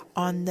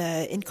on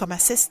income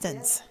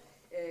assistance.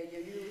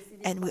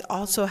 And we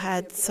also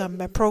had some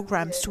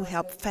programs to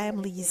help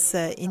families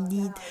in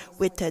need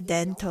with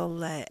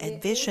dental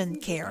and vision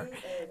care.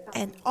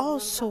 And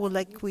also,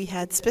 like, we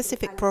had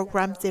specific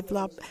programs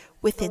developed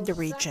within the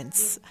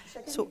regions.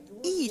 So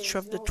each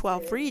of the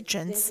 12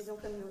 regions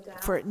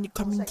for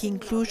community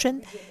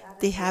inclusion,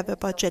 they have a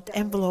budget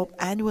envelope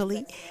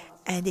annually,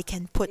 and they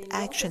can put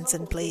actions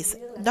in place,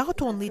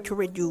 not only to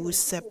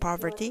reduce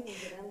poverty,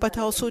 but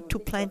also to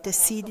plant a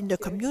seed in the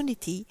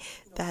community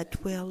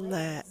that will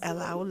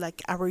allow,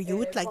 like our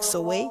youth, like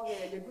Zoe,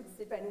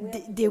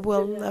 they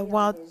will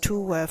want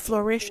to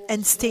flourish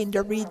and stay in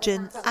the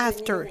region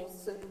after.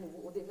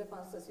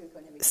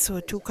 So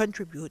to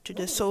contribute to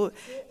the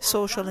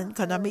social and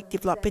economic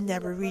development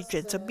in our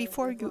region. So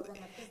before you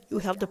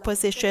held the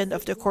position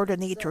of the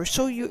coordinator,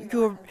 so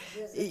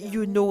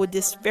you know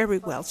this very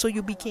well. So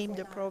you became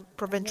the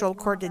provincial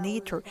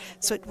coordinator.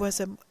 So it was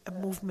a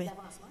movement.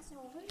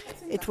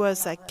 It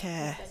was like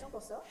a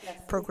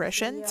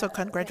progression. So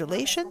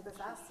congratulations.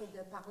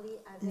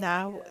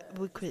 Now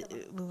we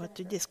want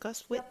to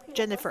discuss with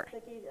Jennifer.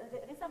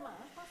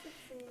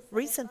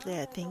 Recently,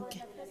 I think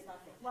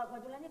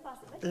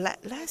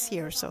last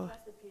year or so.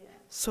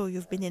 So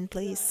you've been in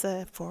place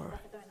for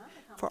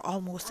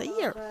almost a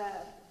year.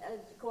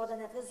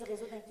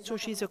 So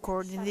she's a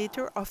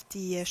coordinator of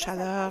the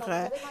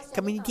Chaleur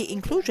Community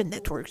Inclusion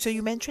Network. So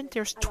you mentioned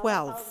there's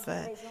 12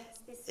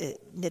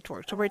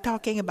 networks. So we're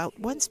talking about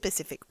one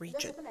specific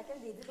region.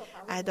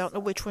 I don't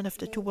know which one of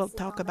the two will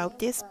talk about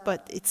this,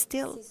 but it's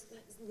still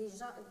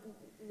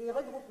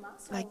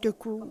like the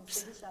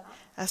groups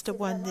as the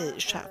one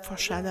for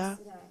Chaleur.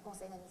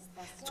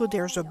 So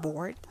there's a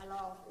board.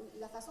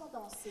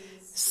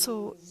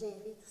 So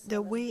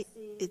the way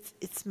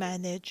it's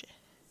managed,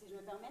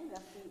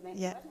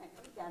 yeah.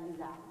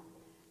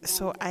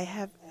 So I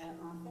have.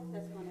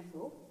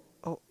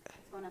 Oh.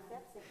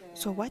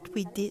 So what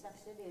we did,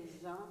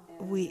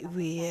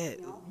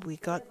 we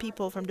got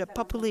people from the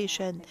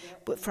population,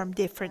 but from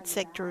different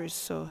sectors.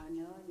 So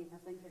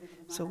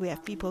we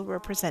have people who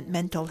represent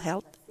mental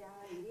health,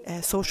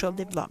 social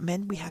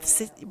development. We have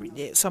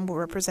some who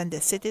represent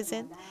the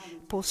citizen,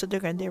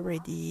 post-secondary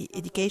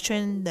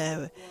education,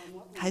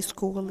 high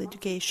school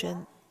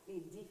education,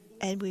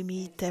 and we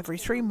meet every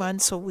 3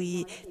 months. So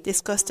we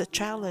discuss the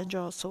challenge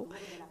also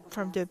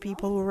from the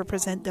people who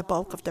represent the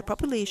bulk of the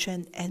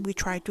population, and we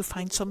try to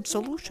find some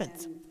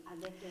solutions.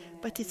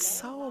 But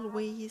it's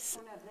always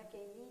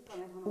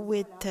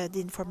with the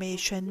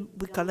information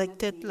we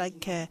collected,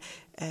 like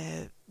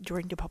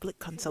during the public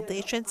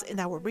consultations in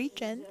our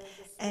region,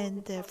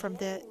 and from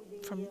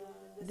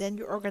then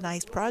you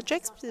organize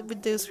projects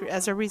with this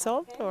as a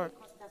result, or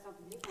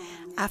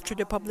after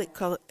the public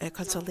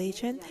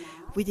consultation,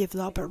 we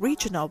develop a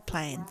regional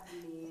plan,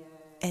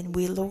 and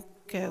we look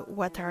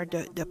what are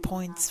the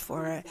points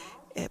for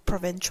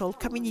provincial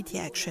community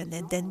action,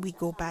 and then we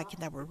go back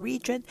in our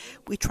region.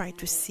 We try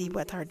to see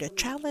what are the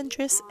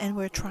challenges, and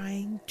we're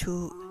trying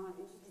to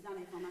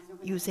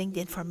using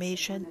the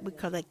information we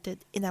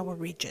collected in our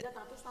region.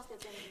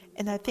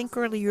 And I think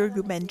earlier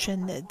you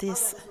mentioned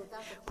this.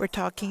 We're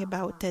talking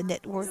about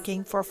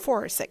networking for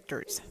 4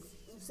 sectors.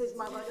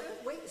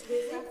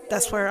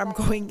 That's where I'm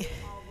going.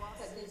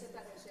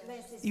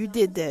 You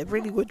did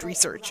really good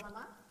research.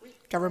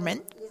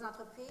 Government,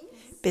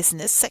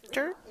 business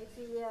sector,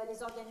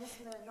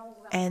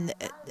 and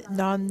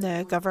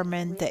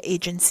non-government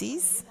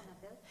agencies,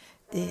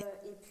 the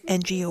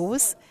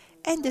NGOs,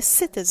 and the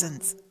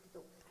citizens,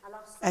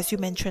 as you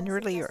mentioned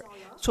earlier.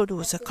 So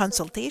those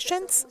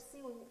consultations,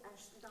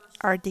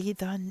 are they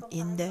done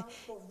in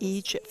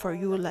each for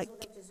you,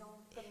 like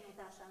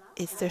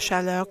it's the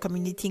Chaleur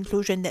Community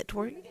Inclusion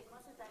Network?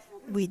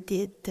 We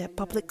did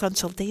public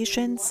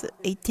consultations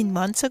 18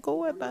 months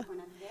ago,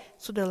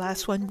 so the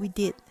last one we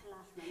did.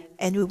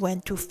 And we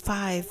went to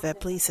 5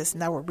 places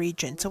in our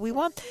region. So we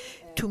want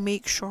to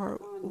make sure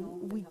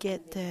we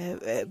get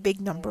a big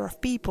number of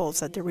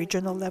peoples at the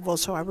regional level.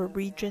 So our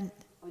region,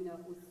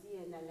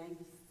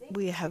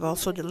 we have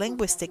also the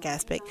linguistic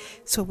aspect.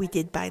 So we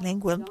did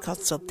bilingual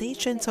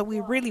consultation. So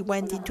we really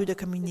went into the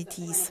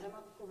communities.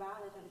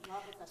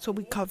 So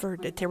we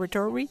covered the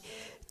territory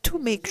to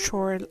make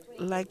sure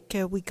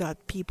we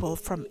got people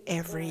from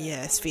every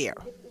sphere.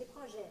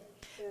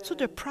 So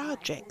the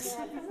projects,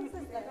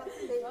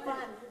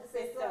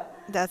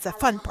 that's the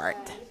fun part.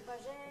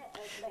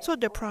 So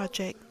the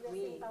project,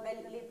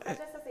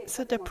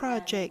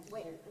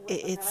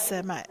 it's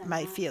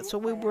my field. So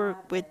we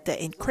work with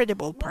the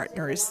incredible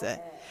partners.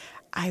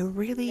 I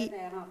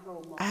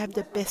have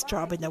the best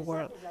job in the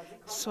world.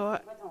 So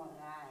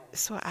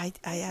I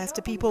ask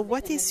the people,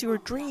 what is your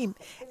dream?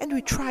 And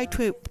we try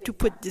to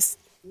put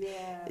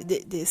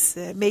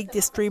make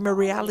this dream a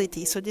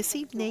reality. So this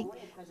evening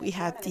we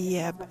have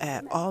the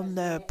on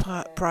the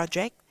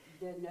project.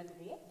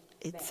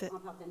 It's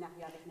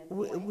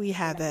we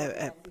have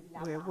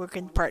we're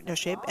working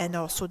partnership and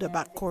also the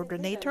back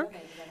coordinator,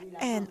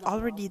 and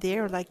already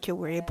there, you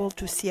were able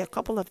to see a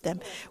couple of them.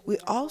 We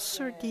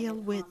also deal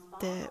with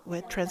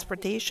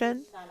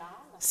transportation,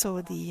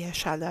 so the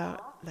chaleur,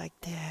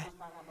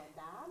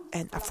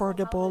 and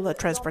affordable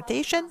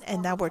transportation,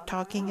 and now we're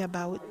talking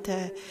about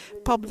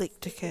public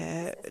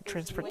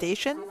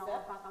transportation.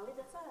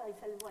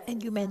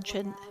 And you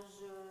mentioned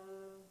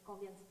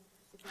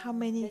how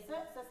many?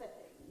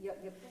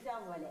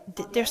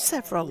 There's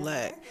several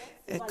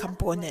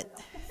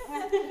components.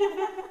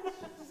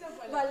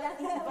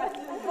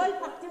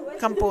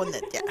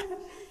 Yeah.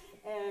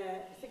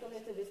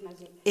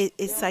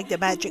 It's like the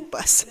magic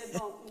bus.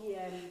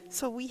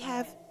 So we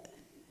have.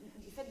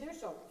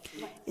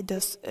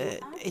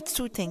 It's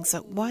two things.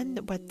 One,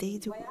 what they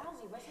do,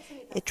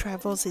 it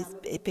travels,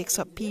 it picks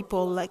up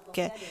people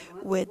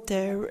with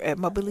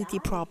mobility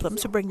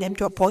problems to bring them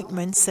to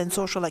appointments and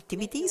social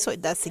activities. So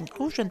that's the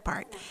inclusion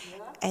part.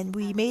 And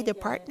we made a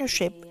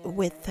partnership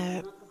with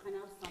the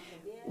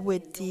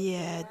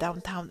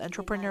downtown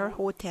entrepreneur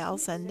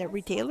hotels and the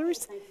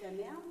retailers.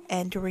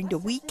 And during the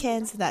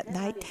weekends and at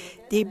night,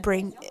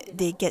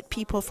 they get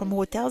people from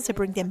hotels, they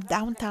bring them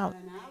downtown.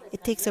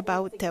 It takes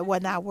about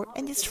 1 hour,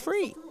 and it's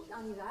free,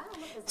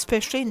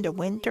 especially in the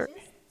winter.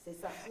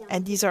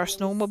 And these are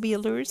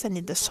snowmobilers, and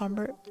in the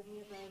summer,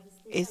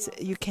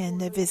 you can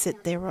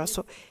visit there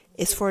also.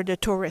 It's for the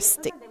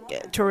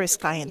tourist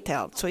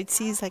clientele. So it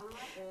sees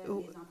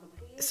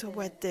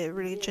what the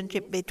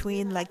relationship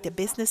between the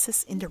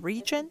businesses in the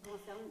region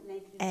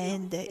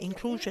and the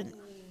inclusion.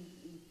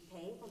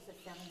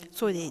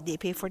 So they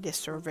pay for this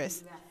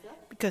service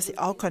because they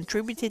all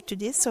contributed to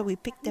this. So we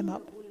picked them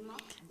up.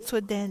 So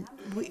then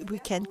we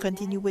can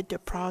continue with the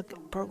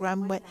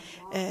program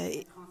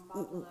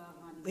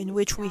in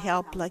which we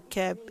help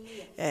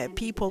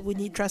people who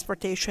need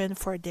transportation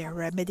for their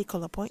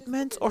medical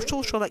appointments or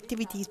social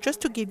activities, just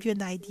to give you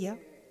an idea.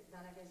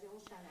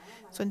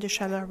 So in the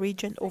Chaleur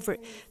region, over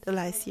the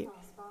last year,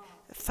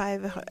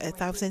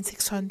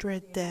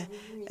 5,600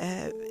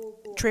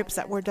 trips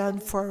that were done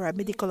for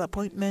medical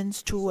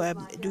appointments, to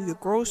do your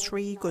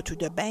grocery, go to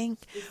the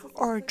bank,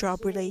 or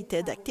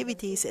job-related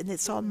activities, and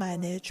it's all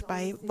managed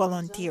by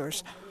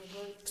volunteers.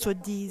 So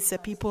these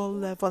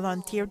people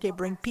volunteer, they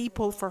bring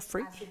people for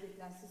free.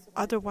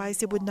 Otherwise,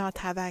 they would not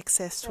have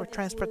access to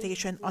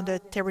transportation on the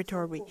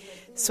territory.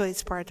 So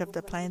it's part of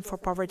the plan for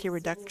poverty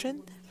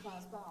reduction.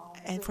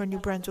 And for New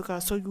Brunswick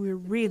also, we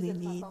really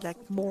need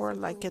more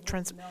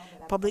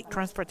public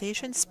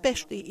transportation,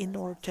 especially in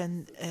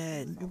northern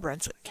New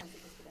Brunswick.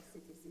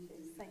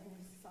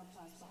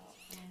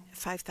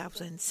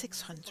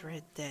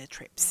 5,600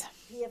 trips.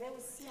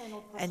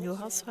 And you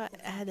also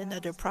had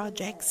another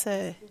project.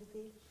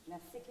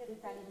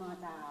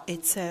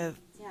 It's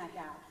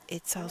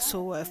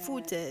also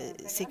food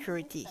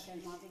security.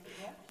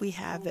 We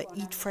have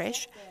Eat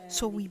Fresh,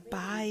 so we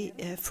buy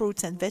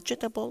fruits and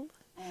vegetables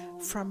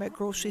from a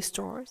grocery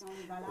store.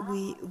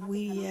 We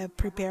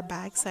prepare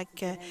bags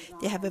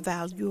they have a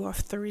value of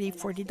 $30,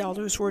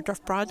 $40 worth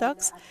of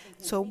products.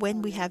 So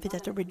when we have it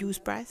at a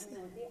reduced price,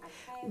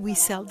 we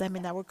sell them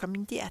in our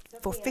community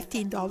for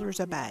 $15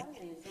 a bag.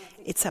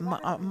 It's a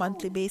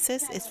monthly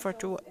basis. It's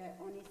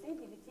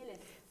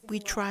we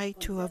try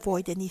to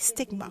avoid any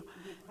stigma.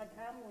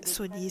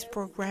 So these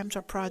programs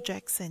or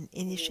projects and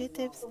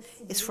initiatives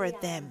is for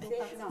them.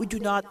 We do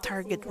not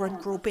target one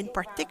group in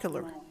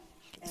particular.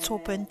 It's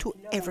open to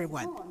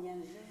everyone.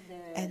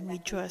 And we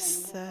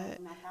just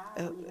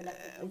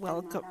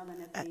welcome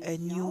a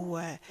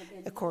new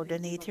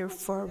coordinator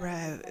for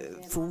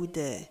food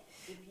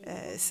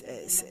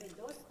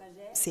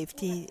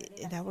safety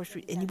in our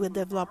street. And we'll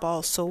develop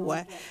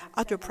also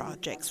other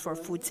projects for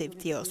food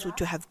safety, also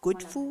to have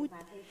good food,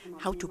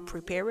 how to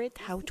prepare it,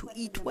 how to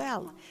eat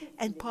well,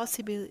 and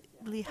possibly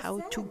how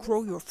to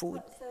grow your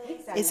food.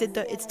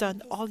 It's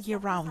done all year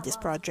round, this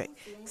project.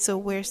 So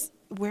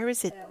where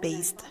is it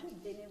based?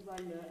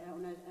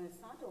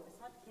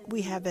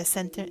 We have a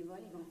center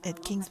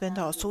at Kingsbend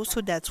also,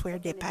 so that's where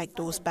they pack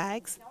those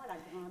bags.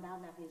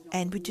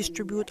 And we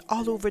distribute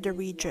all over the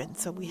region.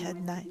 So we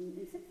had 9.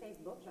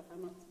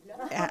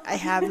 I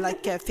have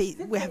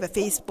we have a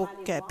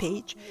Facebook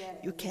page,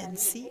 you can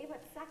see.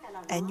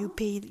 and you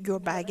pay your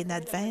bag in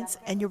advance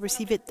and you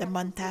receive it the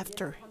month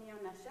after.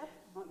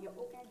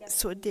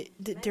 So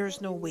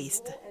there's no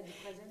waste.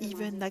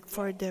 Even like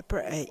for the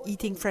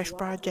eating fresh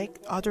project,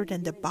 other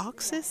than the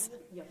boxes,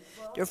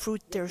 the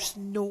fruit, there's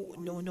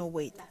no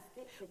waste.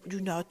 Do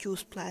not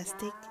use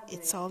plastic.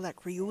 It's all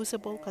like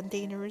reusable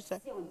containers.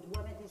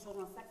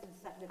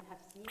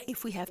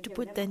 If we have to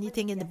put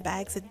anything in the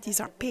bags, these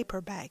are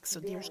paper bags, so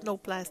there's no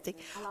plastic,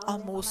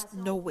 almost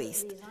no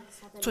waste.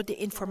 So the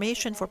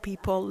information for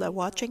people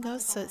watching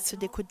us, so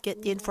they could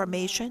get the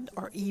information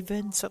or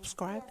even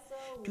subscribe.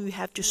 Do you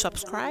have to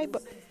subscribe?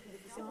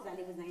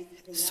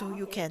 So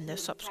you can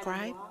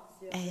subscribe,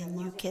 and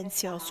you can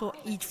see also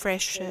Eat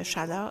Fresh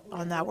Chaleur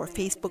on our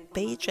Facebook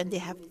page, and they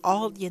have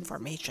all the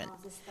information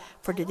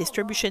for the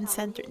distribution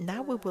center.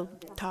 Now we will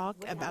talk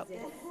about.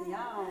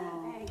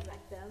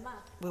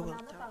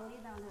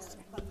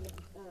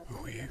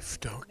 We've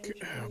talked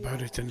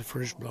about it in the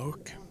first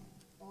block.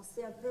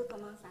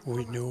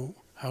 We know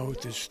how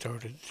this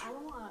started,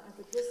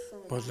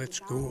 but let's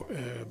go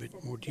a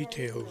bit more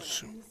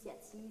details.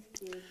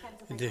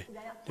 The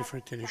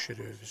different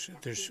initiatives,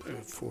 there's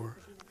four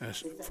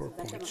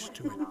points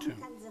to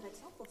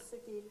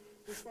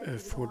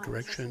it. 4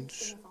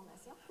 directions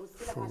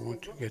for one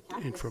to get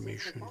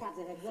information.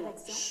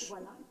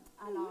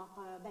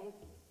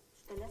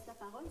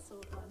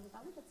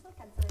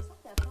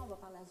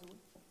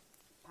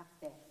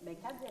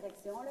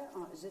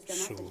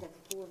 So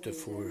the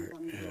 4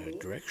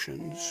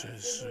 directions,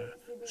 as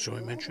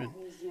Zoe mentioned,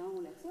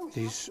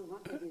 these,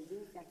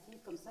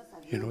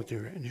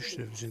 there are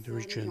initiatives in the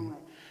region.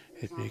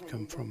 It may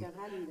come from,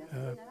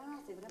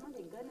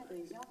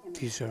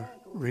 these are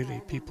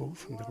really people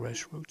from the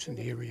grassroots in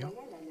the area.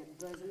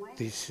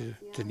 These,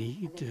 the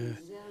need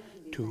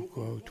to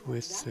go out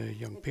with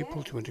young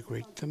people to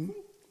integrate them.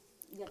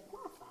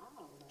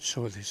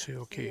 So they say,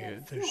 okay,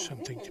 there's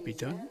something to be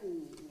done.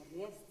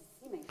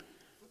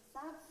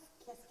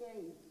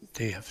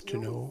 They have to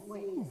know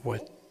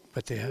what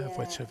they have,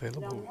 what's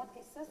available.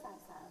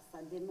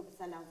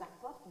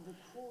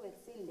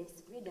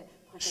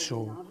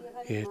 So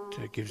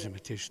it gives them a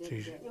taste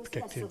to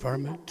protect the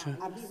environment,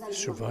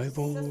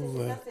 survival.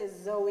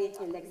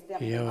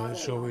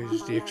 Zoe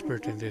is the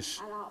expert in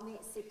this.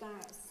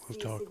 We'll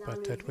talk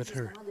about that with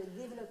her.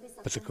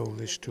 But the goal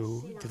is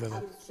to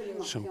develop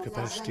some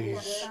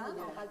capacities,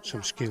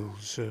 some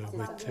skills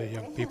with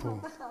young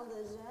people.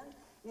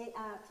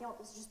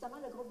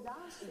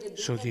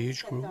 So the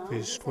age group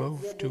is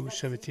 12 to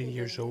 17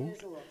 years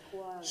old.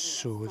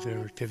 So their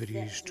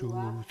activities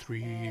 2,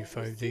 3,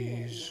 5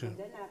 days.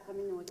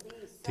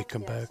 They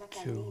come back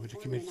to the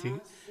community.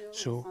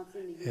 So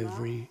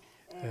every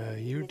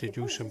year they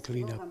do some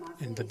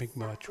cleanup in the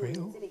Mi'kmaq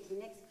Trail.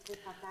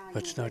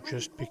 But it's not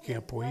just picking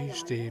up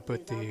waste,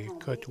 but they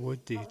cut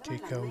wood, they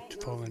take out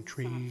fallen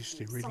trees,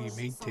 they really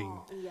maintain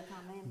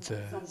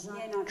the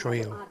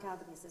trail.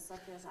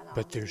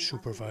 But they're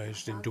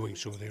supervised in doing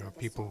so. There are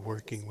people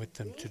working with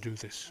them to do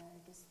this.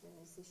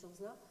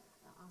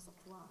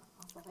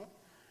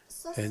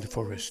 And the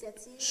forest.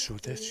 So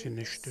that's the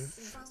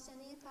initiative,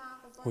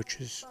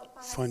 which is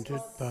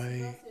funded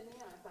by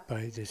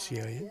the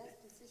CIN,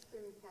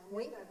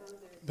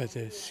 by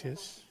the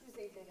CS.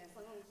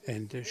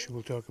 And she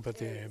will talk about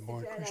the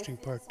more interesting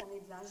part.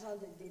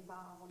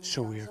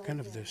 So we are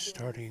kind of the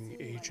starting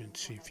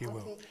agency, if you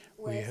will.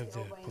 We have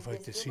to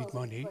provide the seed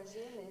money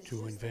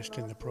to invest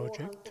in the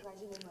project,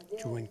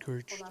 to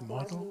encourage the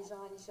model.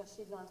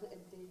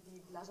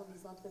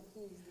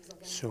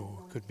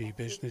 So it could be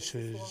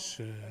businesses,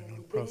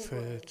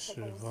 non-profits,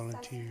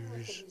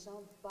 volunteers.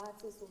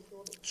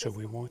 So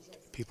we want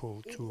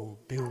people to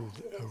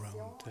build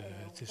around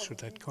this or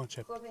that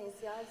concept.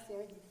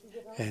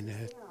 And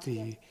at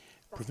the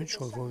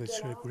provincial level, it's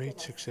a great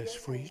success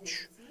for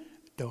each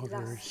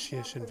dollar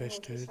CS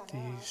invested.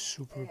 The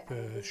Superb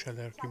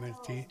Chaleur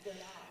community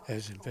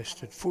has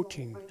invested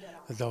 $14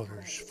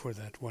 for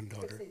that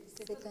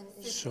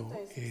 $1. So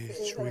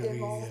it's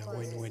really a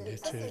win-win.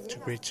 It's a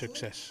great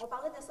success.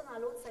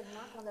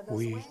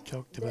 We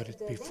talked about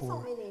it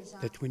before,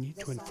 that we need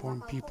to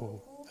inform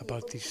people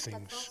about these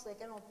things.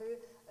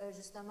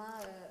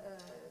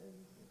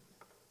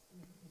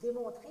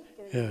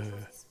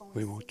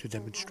 We want to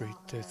demonstrate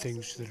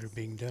things that are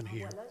being done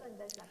here.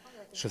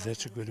 So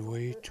that's a good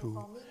way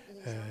to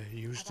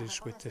use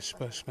this with the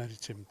Espace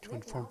Maritime to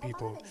inform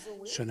people.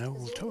 So now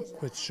we'll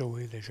talk with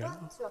Zoe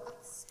Lejeune.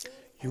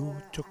 You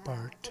took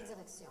part,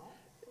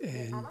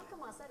 and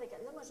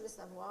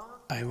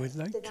I would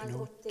like to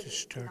know, to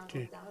start,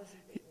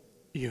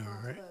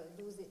 you're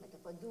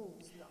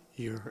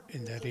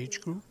in that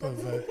age group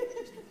of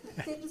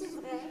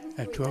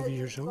 12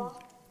 years old.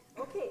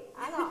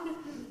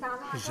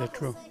 Is that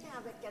true?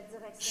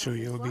 So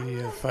you'll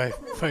be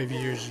 5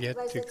 years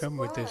yet to come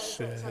with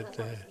this.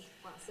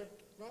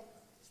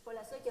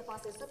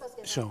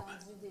 So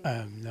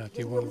I'm not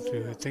able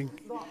to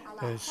think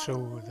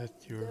so that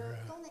you're.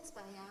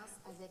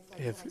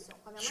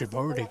 You've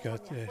already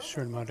got a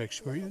certain amount of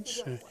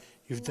experience.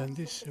 You've done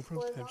this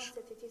several times.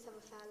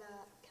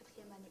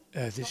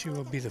 This year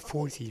will be the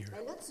 4th year.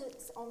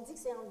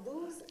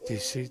 They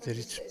say that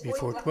it's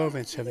before 12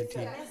 and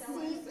 17.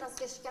 Merci, parce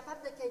que je suis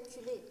capable de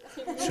calculer.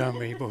 So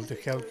I'm able to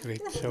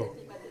calculate. So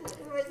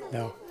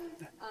now,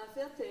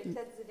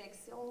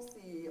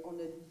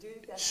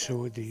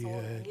 so the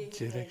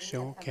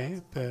direction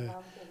camp,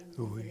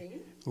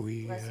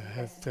 we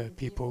have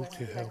people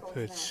to help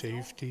with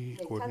safety,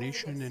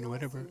 coordination, and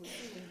whatever.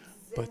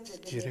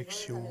 But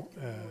direction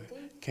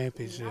camp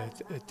is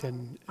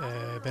 10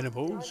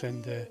 Venables,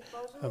 and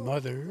a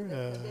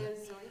mother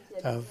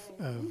of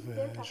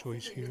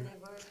Zoe's here.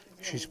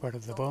 She's part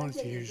of the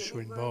volunteers who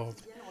are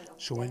involved.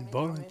 So when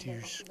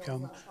volunteers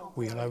come,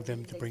 we allow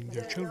them to bring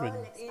their children.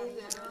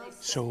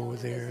 So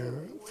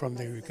from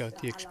there we got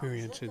the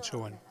experience and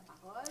so on.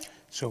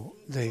 So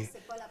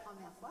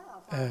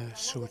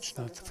so it's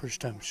not the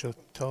first time. So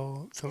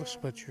tell us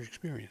about your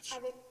experience.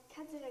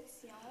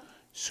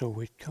 So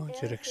with Camp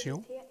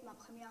Direction,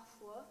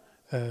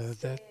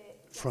 that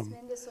from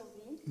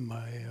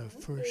my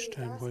first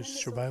time was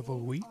Survival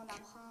Week.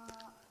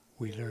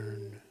 We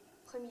learn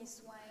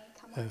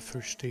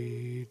first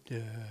aid,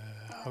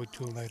 how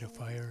to light a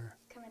fire.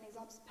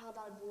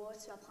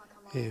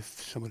 If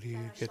somebody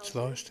gets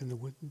lost in the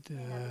wood,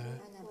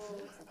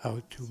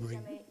 how to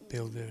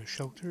build a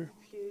shelter.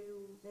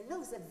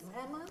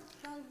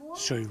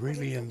 So you're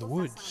really in the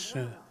woods.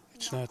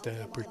 It's not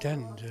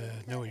pretend.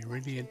 No, you're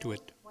really into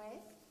it.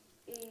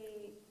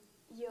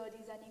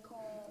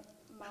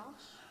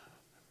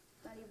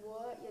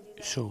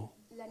 So,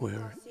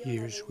 where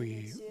years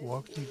we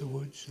walked in the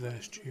woods.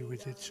 Last year we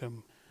did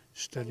some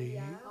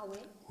study.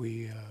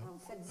 We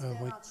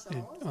went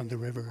on the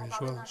river as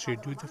well. So you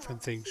do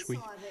different things. We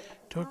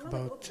talk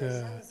about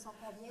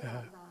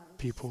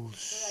people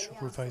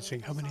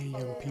supervising. How many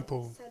young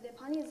people,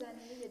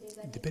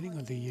 depending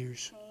on the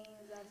years,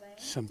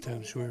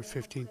 sometimes we're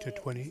 15 to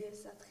 20,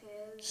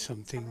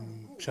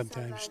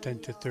 sometimes 10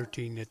 to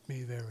 13. It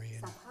may vary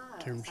in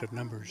terms of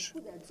numbers.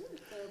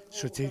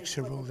 So it takes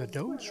several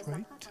adults,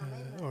 right,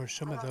 or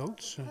some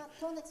adults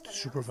to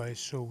supervise.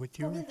 So with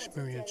your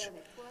experience,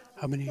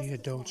 how many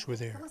adults were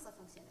there?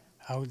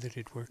 How did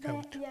it work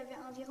out?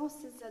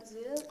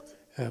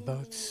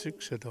 About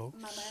 6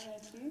 adults,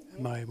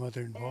 my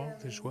mother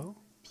involved as well.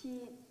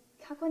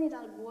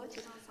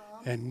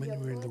 And when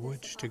we're in the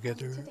woods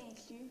together,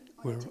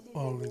 we're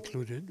all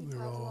included.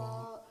 We're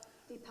all,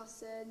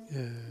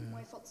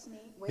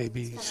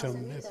 maybe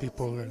some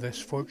people are less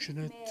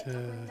fortunate,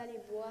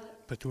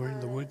 but we're in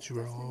the woods,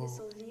 we're all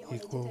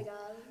equal.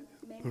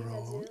 We're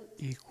all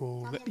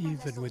equal,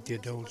 even with the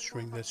adults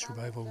during that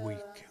survival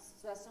week.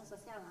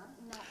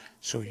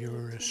 So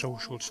your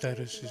social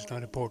status is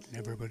not important.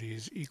 Everybody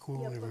is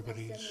equal,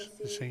 everybody is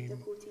the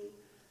same.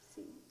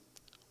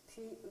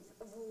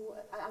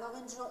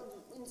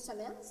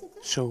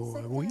 So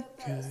a week,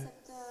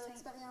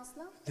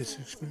 this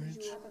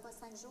experience,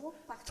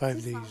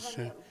 5 days.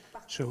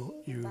 So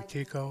you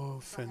take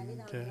off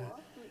and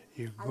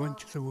you go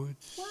into the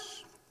woods.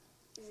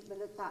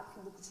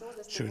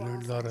 So you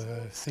learn a lot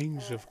of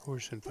things, of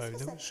course, in 5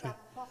 days.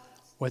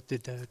 What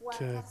did that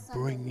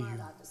bring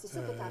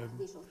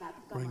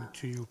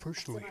to you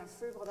personally?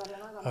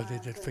 How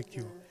did it affect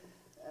you?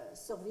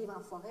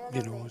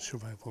 You know,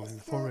 survival in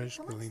the forest,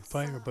 building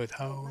fire, but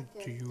how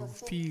do you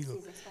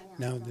feel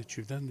now that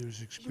you've done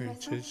those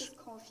experiences?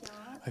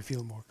 I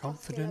feel more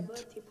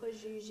confident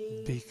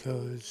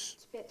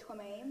because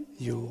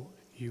you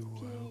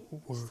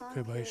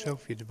work by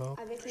yourself, you develop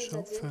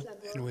yourself,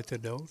 and with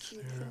adults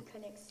there,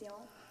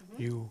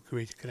 you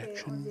create a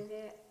connection.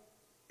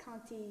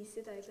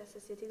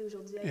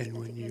 And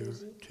when you're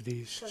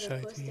today's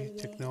society,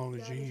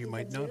 technology, you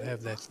might not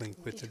have that link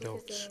with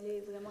adults.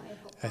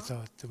 I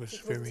thought it was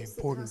very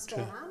important.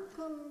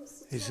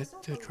 Is it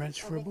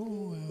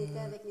transferable?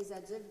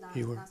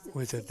 You were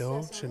with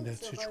adults in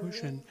that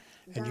situation,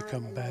 and you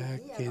come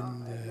back in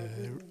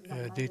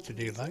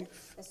day-to-day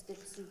life.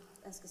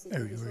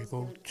 Are you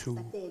able to,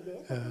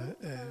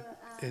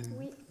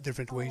 in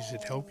different ways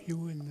that help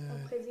you in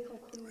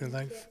real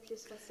life?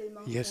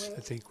 Yes,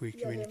 I think we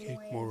communicate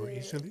more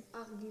easily,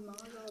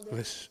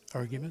 less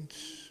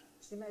arguments.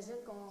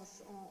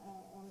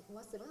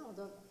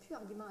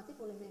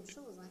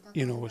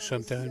 You know,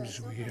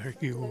 sometimes we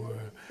argue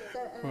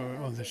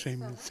on the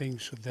same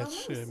things, so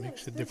that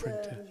makes it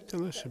different.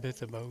 Tell us a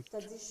bit about,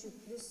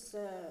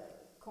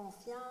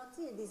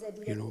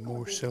 you know,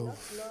 more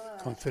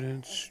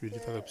self-confidence, you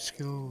develop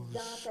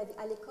skills,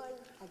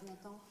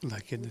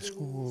 like in the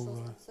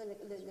school,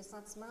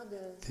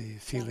 the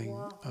feeling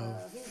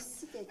of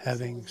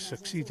having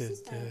succeeded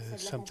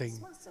something,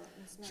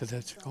 so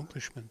that's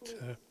accomplishment.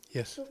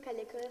 Yes,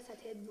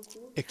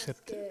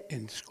 except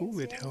in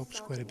school it helps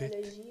quite a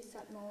bit.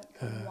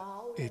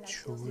 It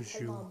shows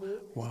you,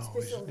 wow,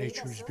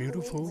 nature is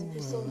beautiful,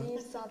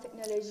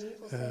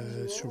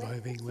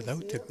 surviving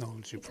without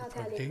technology for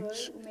 5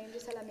 days.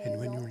 And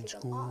when you're in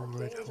school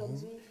or at home,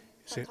 you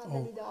say,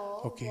 oh,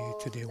 okay,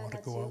 today I want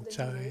to go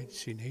outside,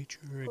 see nature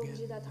again,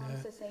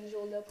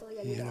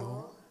 you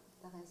know.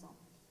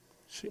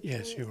 So,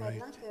 yes, you're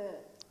right.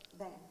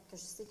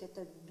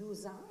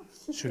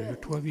 So you're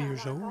 12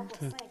 years old,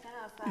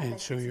 and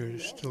so you're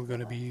still going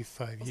to be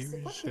 5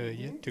 years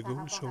yet to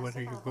go. So what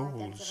are your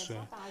goals?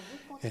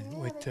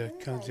 And with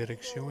Camp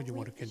Direction, you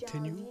want to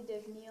continue?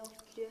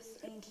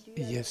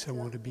 Yes, I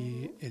want to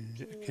be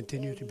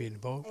continue to be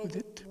involved with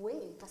it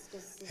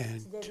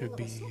and to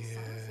be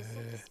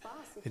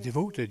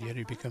devoted. Yet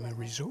you become a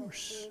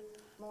resource,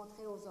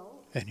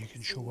 and you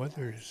can show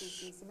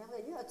others.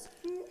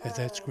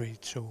 That's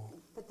great. So,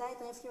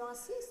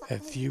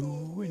 have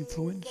you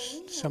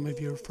influenced some of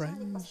your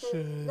friends,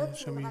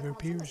 some of your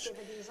peers?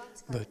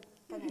 But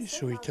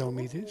so you tell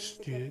me this: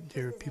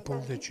 there are people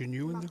that you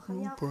knew in the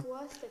group, or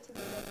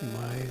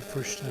my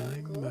first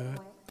time.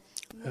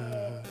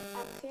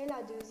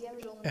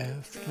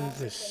 After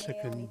the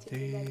second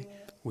day,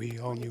 we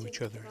all knew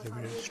each other. There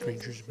were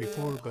strangers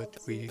before, but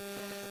we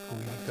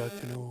got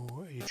to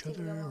know each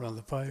other around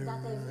the fire.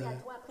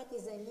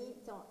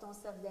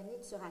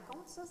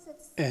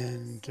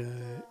 And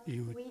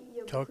you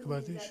talk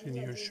about this in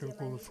your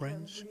circle of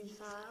friends?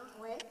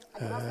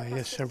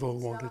 Yes, several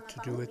wanted to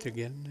do it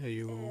again.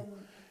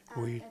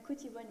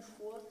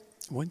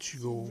 Once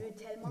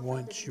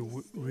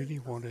you really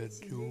want to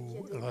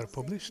do a lot of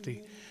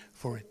publicity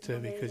for it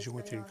because you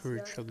want to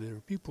encourage other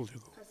people to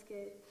go.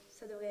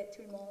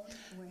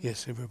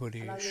 Yes,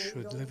 everybody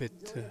should live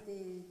it.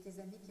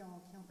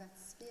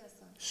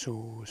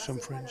 So some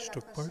friends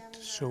took part.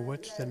 So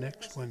what's the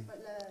next one?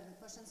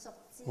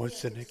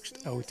 What's the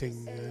next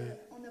outing?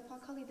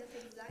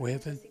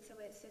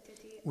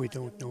 We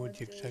don't know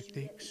the exact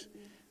dates.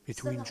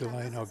 Between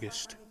July and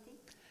August.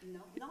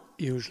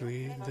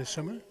 Usually in the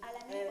summer?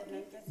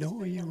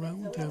 No, year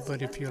round,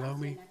 but if you allow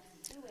me,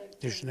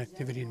 there's an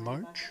activity in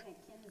March.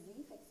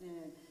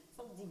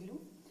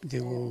 They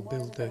will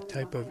build a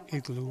type of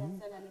igloo.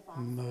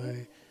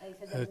 I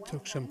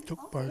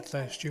took part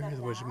last year. It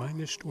was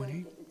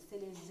 -20.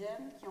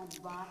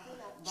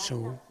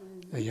 So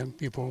the young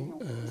people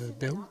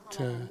built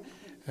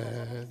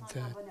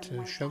that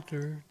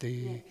shelter.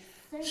 They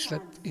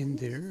slept in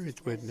there.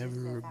 It was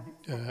never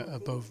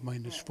above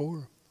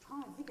 -4.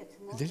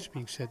 This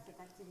being said,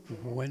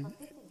 when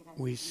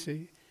we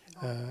say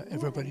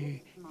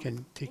everybody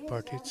can take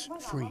part, it's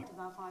free.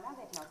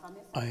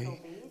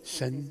 I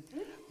send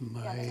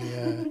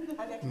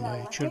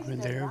my children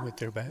there with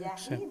their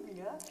bags.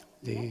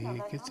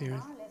 They get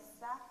there,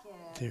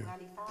 they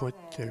put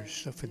their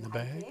stuff in the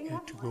bag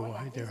to go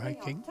they're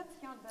hiking.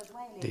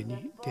 They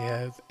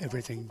have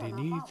everything they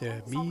need,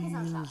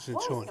 meals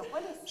and so on.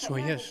 So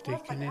yes, they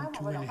can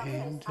into in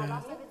hand.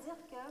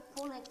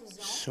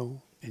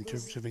 So in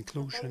terms of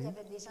inclusion,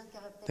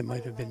 there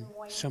might have been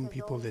some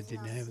people that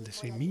didn't have the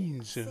same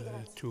means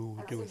to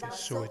do this,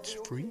 so it's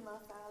free.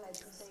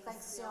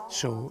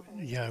 So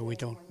yeah, we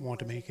don't want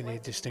to make any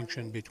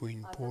distinction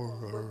between poor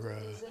or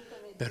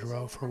better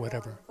off or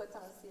whatever.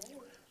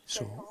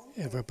 So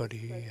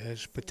everybody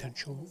has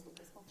potential,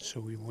 so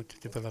we want to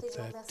develop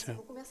that.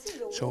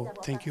 So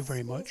thank you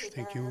very much.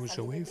 Thank you,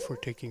 Zoe, for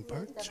taking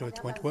part. So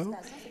it went well.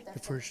 The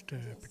first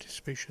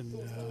participation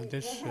on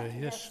this,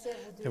 yes,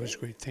 that was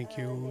great. Thank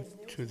you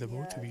to the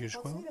both of you as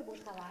well.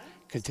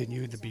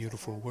 Continue the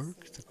beautiful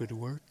work, the good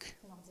work.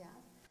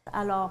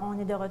 Alors, on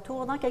est de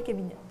retour dans quelques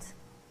minutes.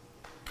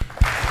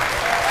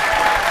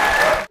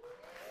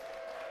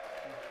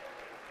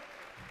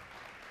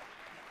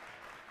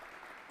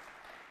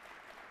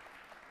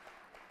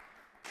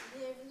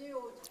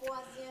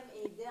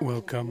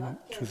 Welcome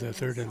to the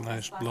third and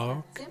last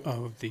block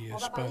of the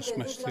Espace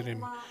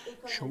Maritime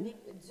show.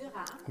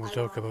 We'll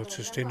talk about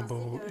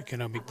sustainable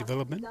economic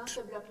development.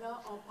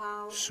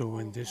 So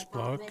in this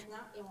block,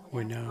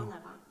 we're now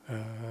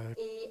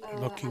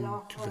looking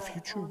to the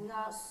future.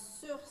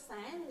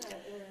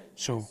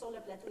 So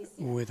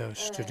with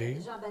us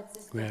today,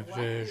 we have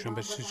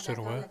Jean-Baptiste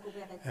Roy,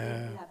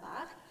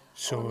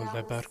 so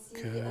La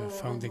Barque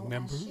founding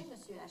member,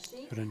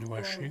 Renaud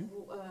Haché.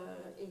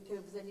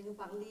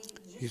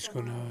 He's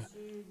going to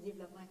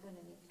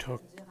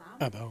talk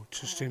about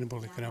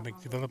sustainable economic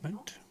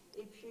development.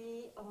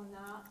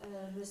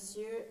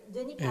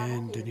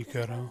 And Denis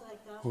Caron,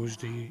 who's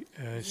the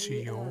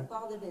CEO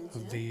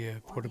of the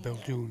Port of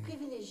Belledune.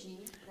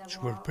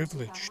 So we're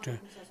privileged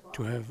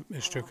to have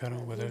Mr.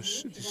 Caron with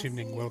us this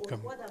evening.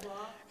 Welcome.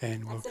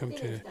 And welcome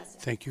to,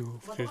 thank you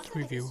for the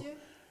three of you.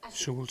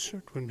 So we'll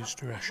start with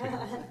Mr. Haché.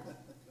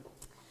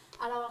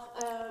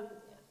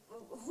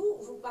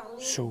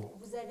 So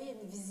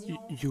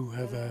you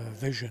have a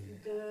vision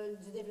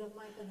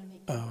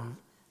of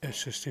a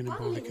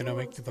sustainable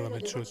economic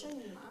development. So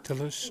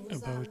tell us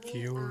about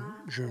your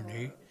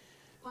journey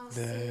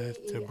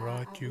that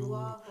brought you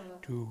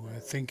to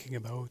thinking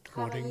about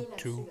wanting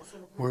to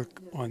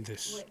work on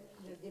this,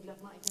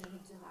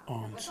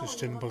 on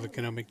sustainable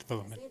economic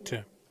development.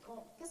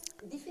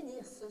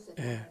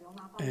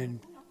 And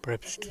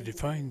perhaps to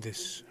define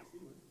this.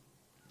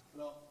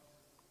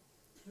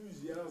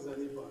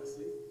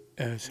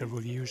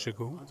 Several years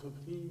ago,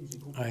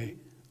 I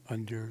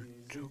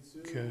undertook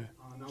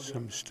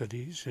some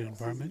studies in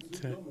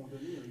environment.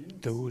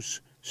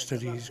 Those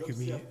studies give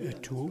me a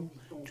tool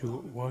to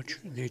watch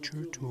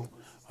nature, to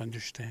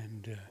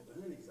understand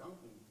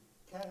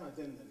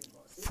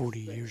 40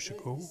 years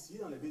ago,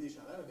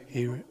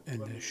 here in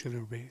the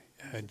Schiller Bay,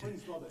 I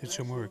did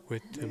some work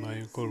with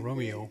my uncle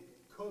Romeo.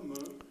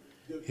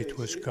 It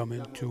was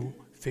common to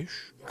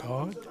fish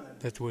cod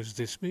that was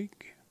this big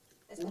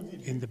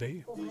in the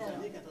bay.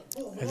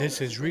 And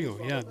this is real,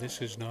 yeah,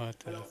 this is not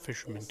a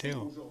fisherman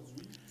tale.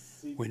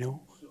 We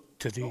know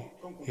today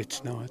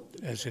it's not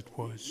as it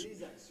was.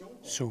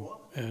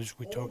 So, as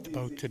we talked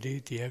about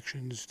today, the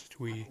actions that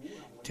we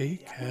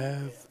take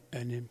have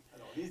an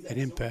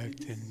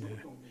impact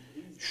in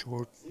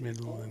short,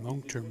 middle, and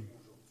long term.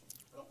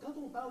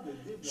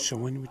 So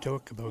when we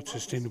talk about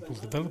sustainable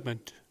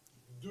development,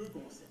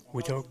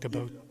 we talked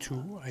about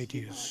two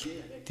ideas.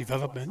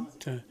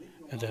 Development,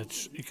 and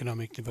that's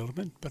economic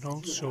development, but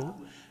also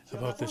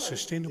about the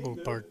sustainable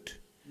part.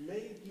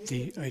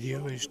 The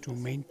idea is to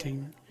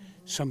maintain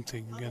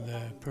something in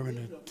a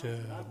permanent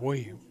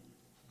way.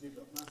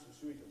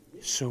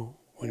 So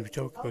when we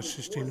talk about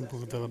sustainable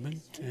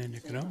development and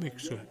economic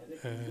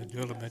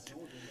development,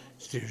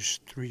 there's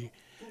three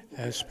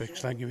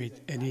aspects, like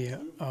any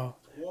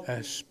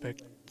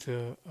aspect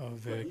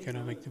of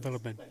economic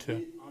development.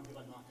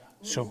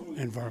 So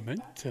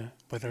environment,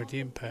 what are the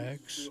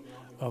impacts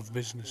of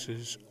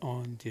businesses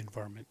on the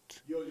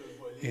environment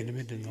in the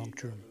mid and long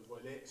term?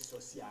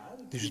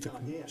 There's the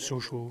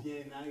social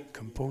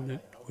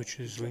component,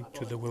 which is linked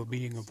to the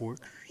well-being of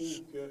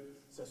workers.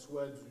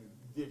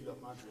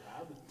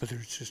 Whether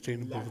it's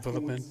sustainable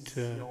development,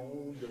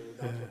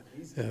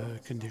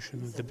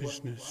 condition of the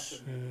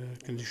business,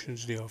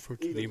 conditions they offer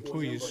to the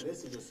employees,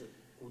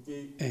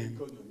 and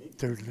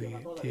thirdly,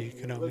 the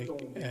economic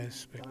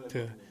aspect,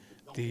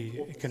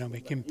 the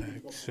economic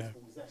impacts.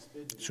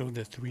 So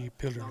the three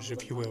pillars,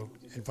 if you will,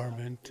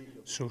 environment,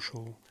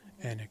 social,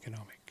 and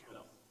economic.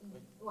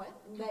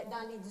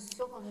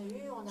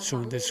 So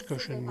in the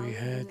discussion we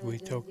had, we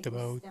talked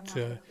about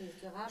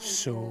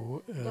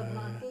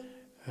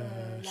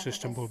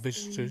sustainable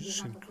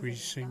businesses,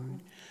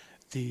 increasing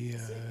the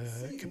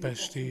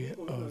capacity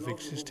of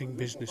existing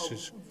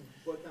businesses.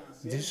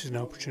 This is an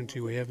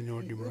opportunity we have in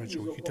Northern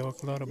Brunswick. We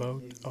talk a lot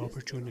about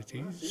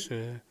opportunities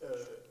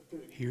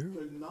here.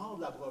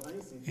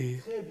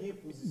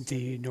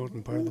 The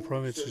northern part of the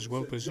province is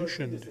well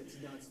positioned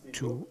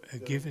to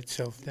give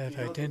itself that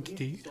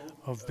identity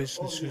of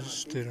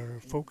businesses that are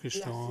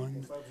focused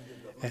on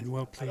and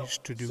well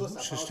placed to do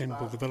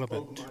sustainable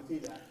development.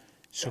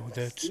 So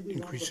that's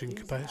increasing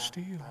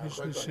capacity of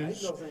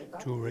businesses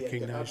to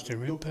recognize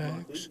their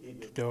impacts,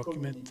 to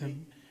document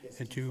them,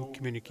 and to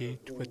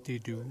communicate what they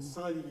do,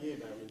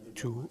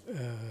 to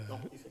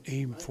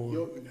aim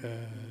for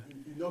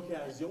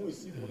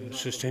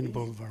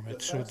sustainable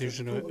environment. So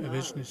there's an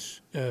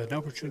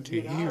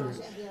opportunity here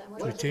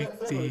to take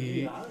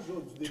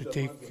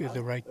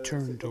the right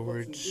turn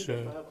towards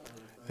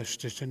a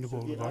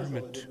sustainable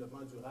environment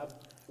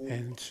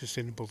and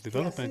sustainable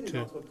development,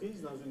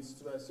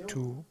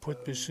 to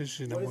put businesses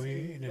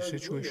in a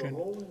situation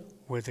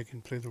where they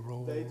can play the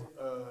role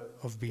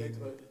of being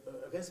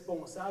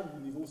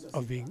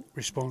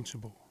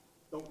responsible,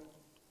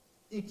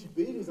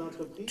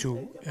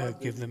 to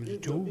give them the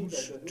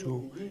tools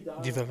to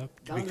develop,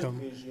 to become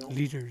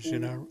leaders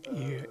in our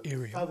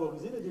area,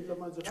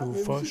 to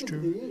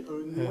foster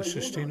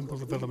sustainable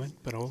development,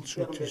 but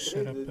also to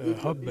set up a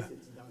hub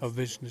of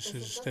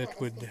businesses that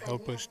would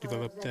help us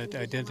develop that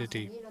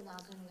identity.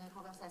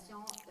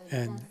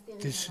 And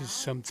this is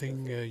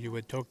something you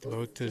had talked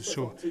about,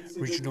 so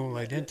regional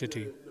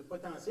identity.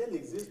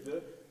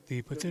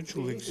 The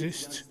potential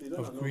exists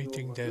of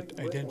creating that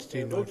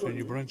identity in Northern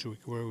New Brunswick,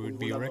 where we would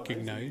be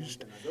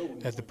recognized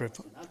at the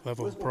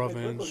level of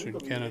province and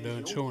Canada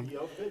and so on,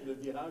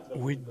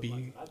 would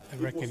be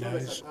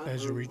recognized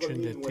as a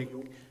region that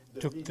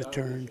took the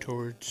turn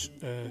towards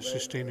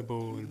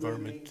sustainable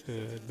environment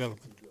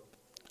development.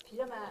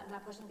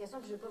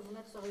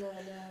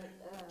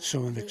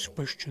 So the next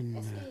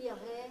question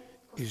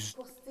is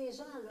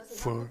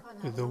for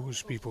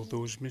those people,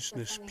 those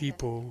business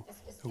people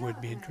who would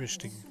be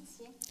interesting.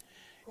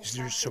 Is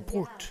there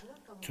support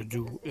to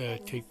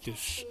take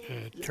this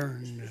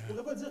turn?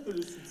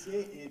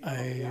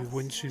 I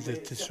wouldn't say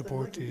that the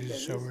support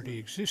is already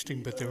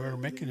existing, but there are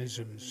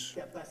mechanisms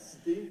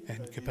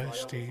and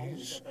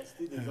capacities.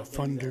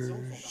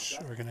 Funders,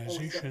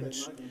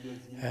 organizations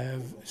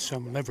have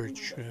some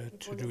leverage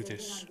to do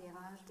this,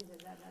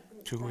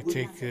 to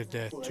take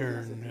that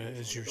turn,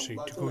 as you're saying,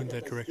 to go in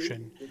that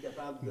direction,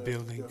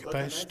 building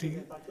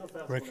capacity,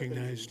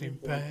 recognize the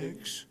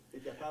impacts,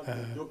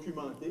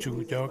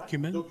 to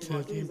document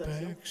the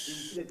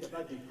impacts,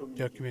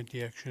 document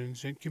the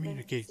actions, and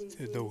communicate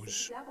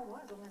those.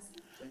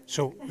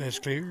 So that's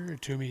clear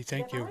to me.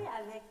 Thank you.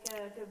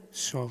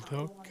 So I'll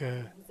talk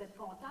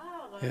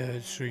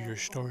through your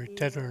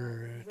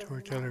storyteller.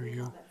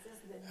 You,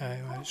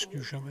 I ask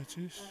you,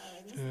 Jean-Baptiste,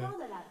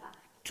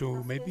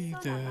 to maybe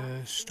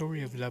the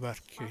story of La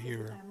Barque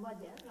here.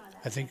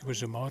 I think it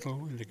was a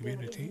model in the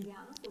community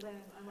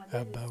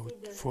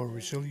for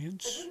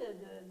resilience,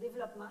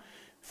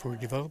 for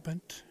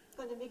development,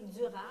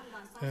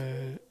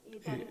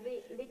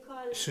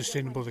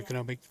 sustainable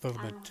economic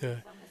development.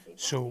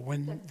 So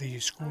when the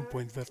school in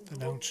Pointe-verte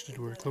announced that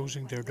we're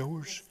closing their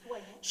doors,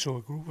 so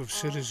a group of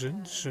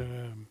citizens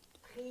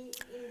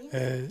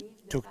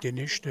took the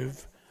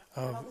initiative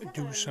of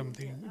doing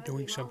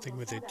something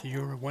with it.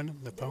 You're one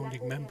of the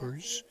founding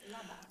members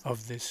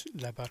of this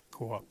La Barque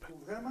Co-op.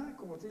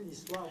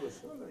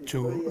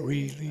 To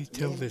really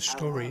tell this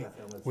story,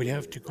 we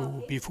have to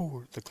go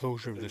before the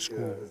closure of the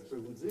school.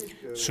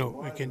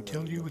 So I can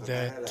tell you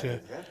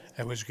that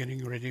I was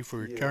getting ready for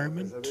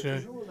retirement.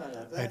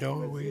 I'd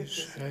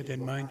always had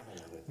in mind,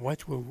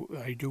 what will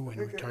I do in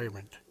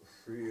retirement?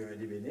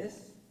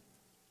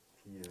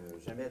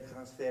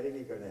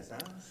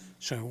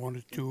 So I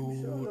wanted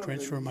to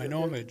transfer my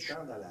knowledge.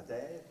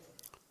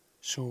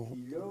 So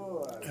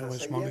I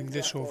was mulling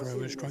this over. I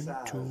was trying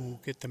to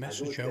get the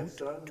message out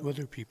to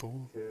other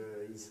people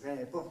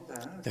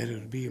that it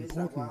would be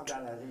important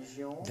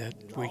that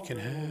we can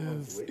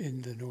have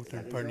in the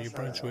northern part of New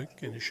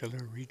Brunswick, in the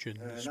Schiller region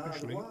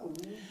especially,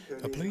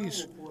 a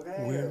place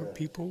where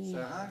people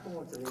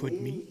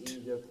could meet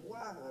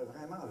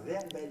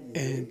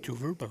and to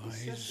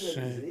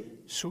verbalize,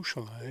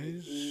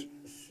 socialize,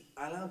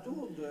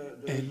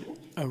 and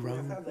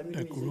around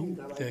a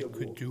group that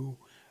could do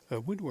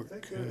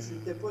woodwork.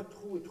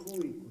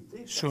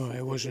 So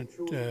I wasn't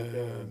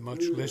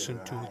much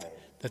listened to.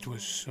 That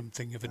was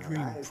something of a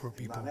dream for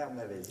people.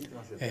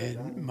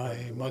 And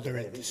my mother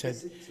had said,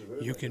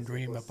 you can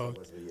dream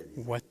about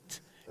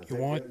what you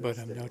want, but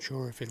I'm not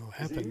sure if it'll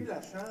happen.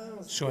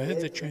 So I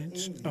had the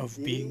chance of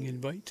being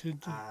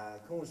invited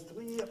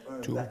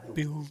to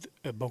build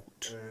a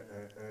boat,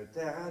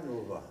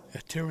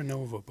 a Terra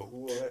Nova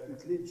boat,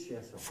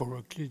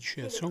 for Euclide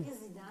Chiasson,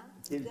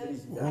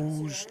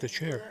 who's the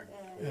chair,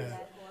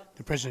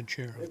 the present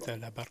chair of the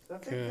La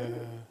Barque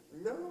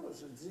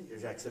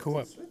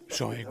Co-op.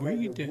 So I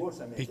agreed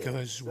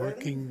because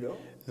working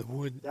the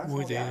wood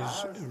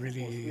is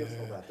really, I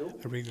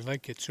really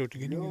like it. So to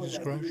get into this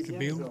garage to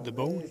build the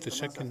boat, the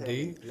second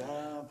day,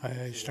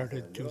 I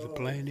started to do the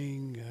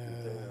planning.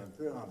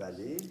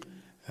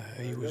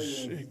 He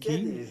was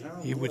keen.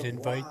 He would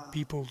invite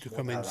people to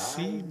come and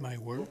see my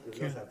work.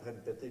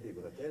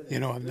 You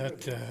know, I'm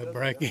not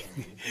bragging.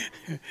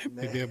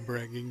 Maybe I'm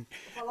bragging,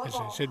 as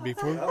I said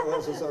before.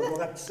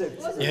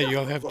 Yeah,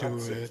 you'll have to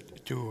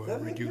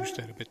reduce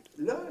that a bit.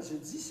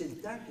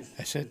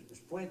 I said,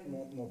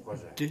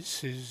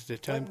 this is the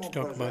time to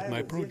talk about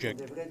my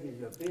project.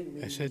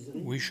 I said,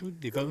 we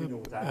should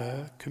develop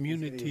a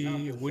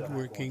community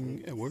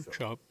woodworking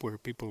workshop where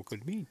people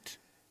could meet.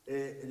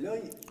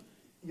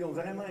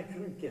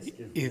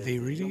 They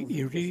really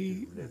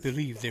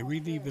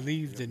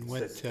believed in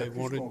what I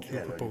wanted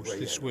to propose.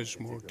 This was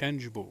more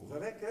tangible.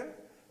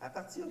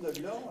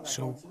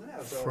 So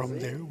from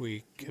there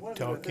we kept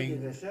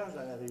talking.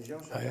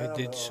 I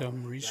did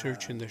some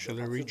research in the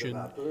Schiller region,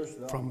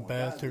 from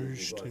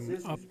Bathurst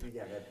and up,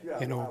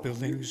 you know,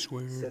 buildings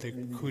where there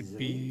could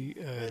be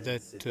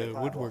that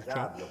wood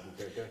workshop,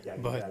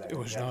 but it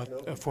was not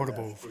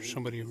affordable for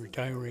somebody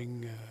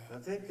retiring.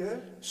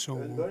 So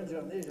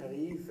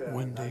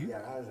one day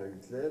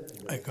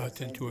I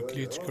got into a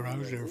Euclide's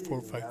garage. There were 4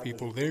 or 5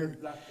 people there,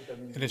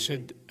 and I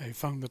said, I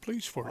found the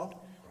place for it.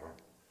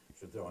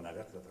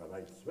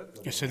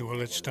 I said, well,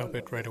 let's stop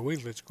it right away.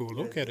 Let's go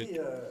look at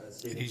it.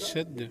 And he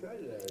said,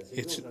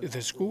 it's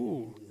the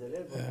school.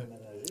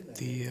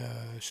 The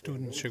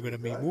students are going to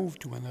be moved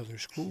to another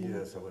school,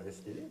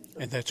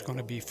 and that's going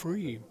to be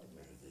free.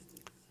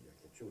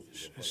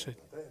 I said,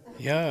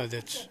 yeah,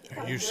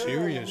 are you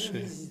serious?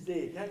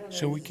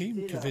 So we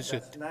came to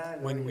visit.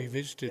 When we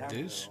visited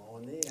this,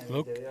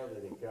 look,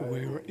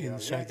 we're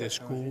inside the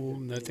school.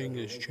 Nothing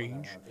has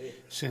changed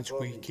since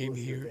we came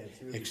here,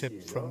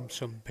 except from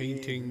some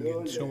painting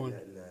and so on.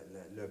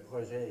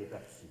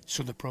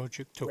 So the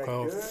project took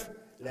off.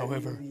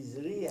 However,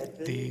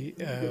 the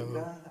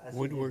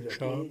wood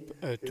workshop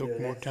took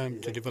more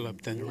time to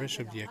develop than the rest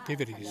of the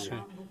activities.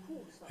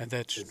 And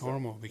that's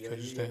normal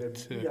because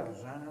that's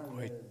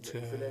quite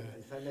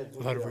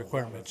a lot of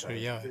requirements. So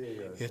yeah,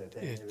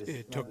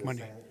 it took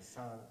money.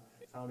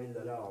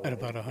 At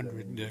about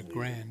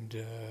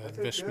 $100,000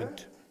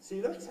 investment.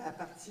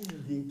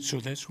 So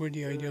that's where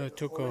the idea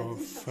took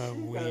off.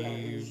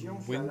 We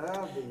went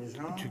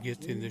to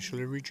get in the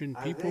Schiller region.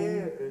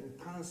 People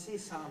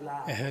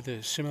had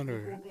a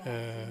similar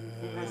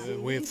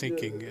way of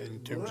thinking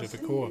in terms of a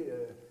co-op,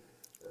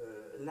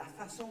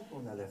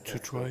 to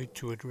try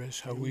to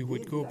address how we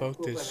would go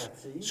about this.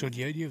 So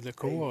the idea of the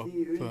co-op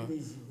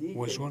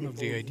was one of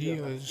the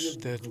ideas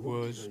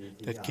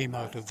that came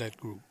out of that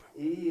group.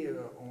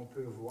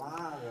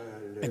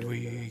 And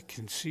we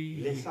can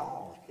see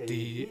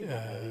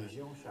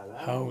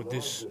how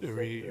this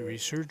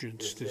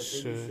resurgence,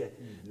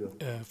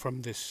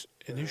 from this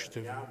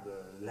initiative.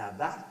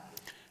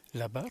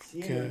 La Barque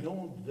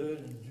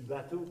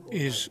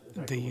is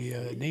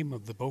the name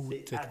of the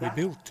boat that we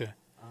built.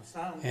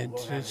 And it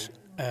says,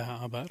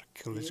 en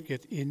barque, let's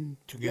get in,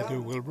 together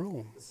we'll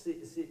row.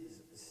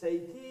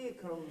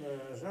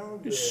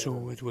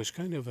 So it was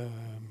kind of a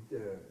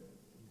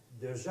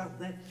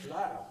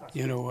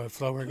you know, a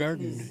flower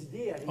garden.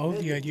 All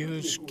the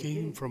ideas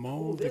came from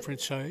all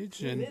different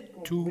sides and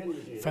too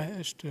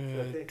fast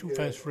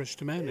for us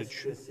to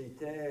manage.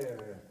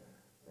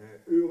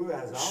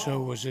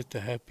 So was it a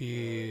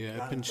happy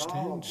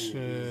happenstance,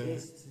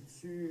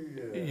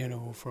 you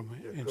know, from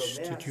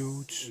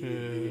institutes,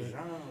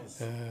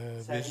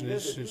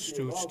 business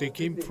institutes? They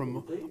came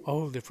from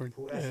all different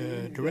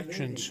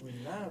directions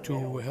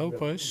to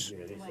help us.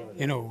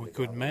 You know, we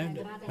could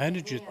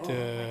manage it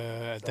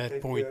at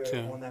that point.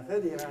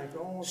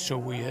 So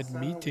we had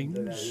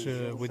meetings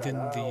within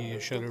the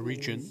Chaleur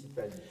region,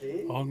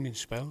 all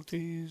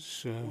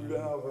municipalities,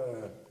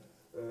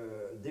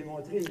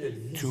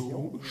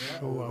 to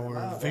show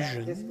our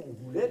vision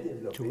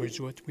towards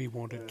what we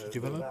wanted to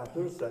develop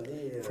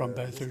from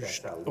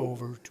Bathurst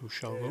over to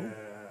Charlevoix.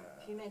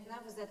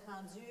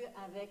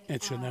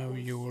 And so now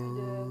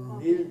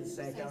you're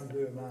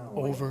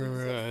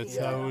over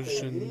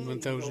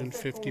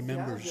 1,050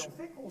 members.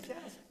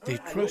 They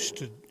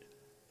trusted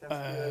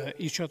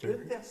each other.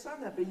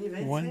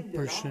 One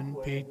person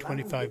paid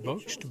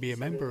 $25 to be a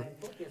member.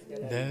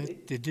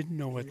 That they didn't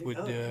know what would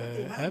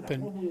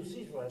happen.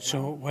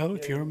 So, well,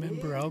 if you're a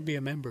member, I'll be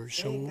a member.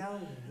 So,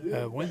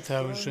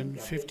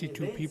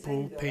 1,052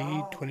 people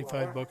paid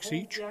 $25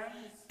 each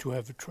to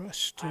have a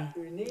trust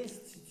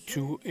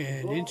to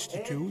an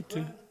institute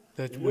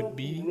that would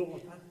be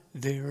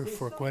there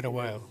for quite a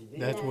while.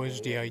 That was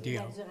the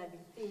idea,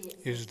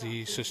 is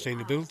the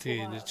sustainability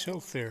in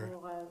itself there.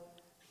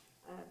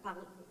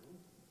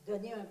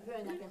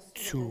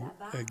 To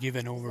give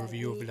an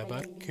overview of La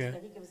Barque,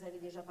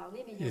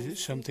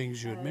 some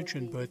things you had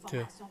mentioned, but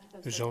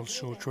there's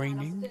also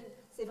training.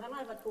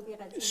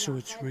 So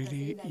it's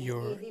really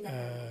your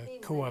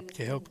co-op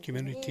to help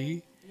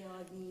community.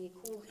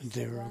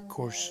 There are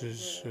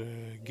courses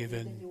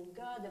given,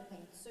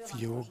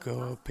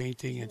 yoga,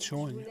 painting, and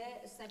so on.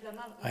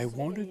 I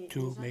wanted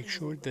to make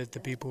sure that the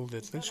people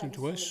that listen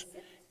to us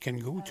can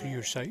go to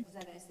your site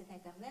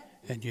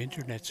and your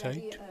internet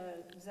site.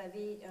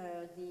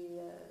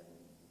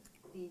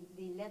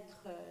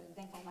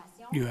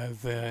 You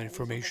have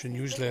information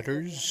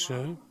newsletters,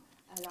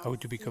 how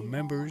to become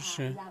members,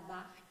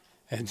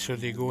 and so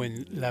they go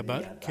in La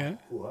Barque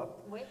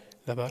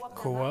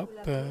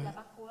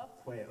Co-op.org,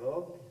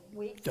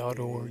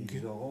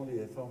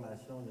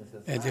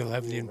 and they'll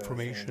have the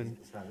information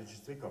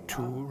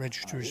to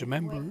register as a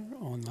member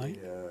online,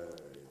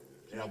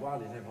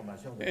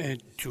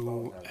 and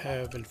to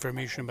have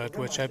information about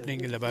what's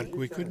happening in La Barque.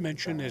 We could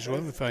mention as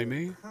well, if I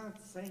may,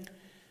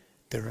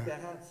 there are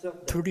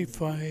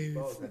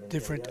 35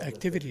 different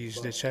activities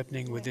that's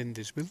happening within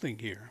this building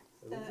here.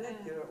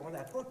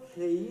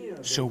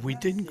 So we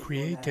didn't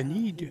create a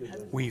need,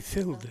 we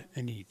filled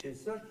a need.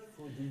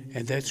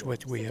 And that's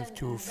what we have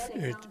to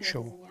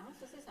show.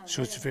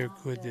 So it's a very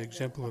good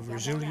example of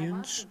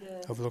resilience,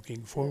 of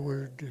looking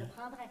forward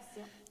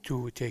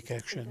to take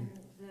action.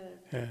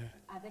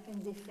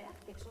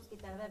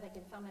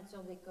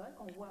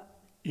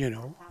 You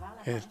know,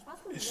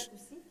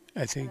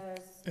 I think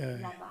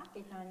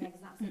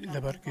La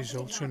Barque is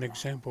also an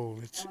example.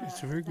 It's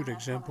a very good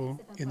example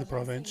in the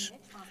province.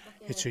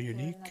 It's a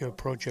unique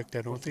project.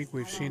 I don't think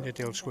we've seen it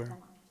elsewhere.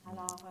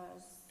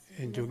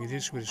 And doing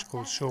this with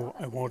school, so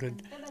I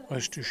wanted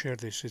us to share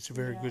this. It's a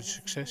very good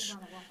success.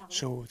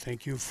 So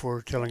thank you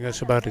for telling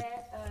us about it.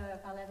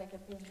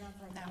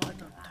 Now we're going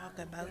to talk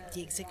about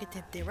the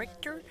executive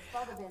director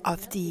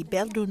of the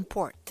Belledune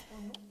port.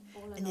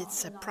 And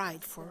it's a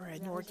pride for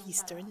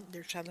northeastern,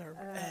 the Chaleur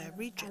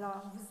region.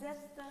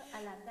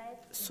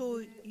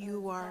 So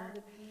you are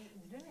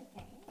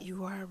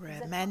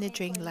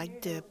managing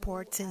like the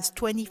port since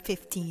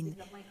 2015,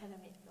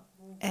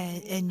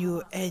 and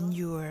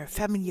you are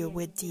familiar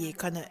with the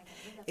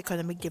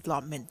economic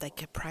development.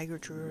 Like prior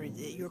to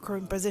your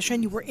current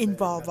position, you were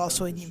involved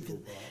also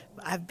in.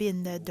 I've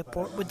been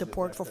with the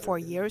port for 4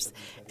 years,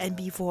 and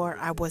before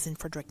I was in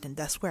Fredericton.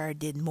 That's where I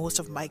did most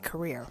of my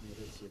career.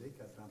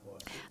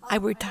 I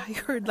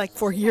retired like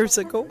 4 years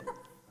ago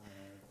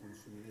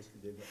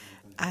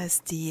as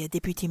the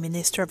Deputy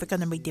Minister of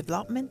Economic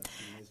Development,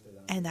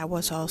 and I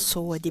was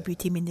also a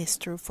Deputy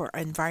Minister for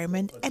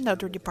Environment and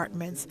other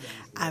departments.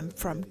 I'm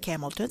from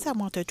Camelton, so I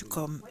wanted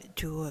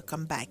to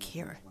come back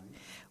here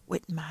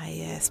with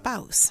my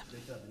spouse,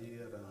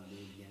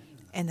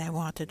 and I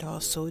wanted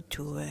also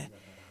to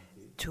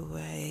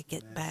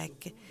get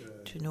back,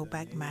 to know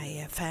back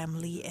my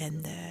family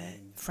and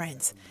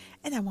friends,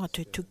 and I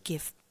wanted to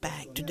give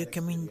back to the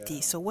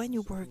community. So when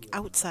you work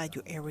outside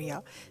your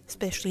area,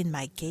 especially in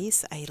my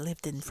case, I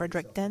lived in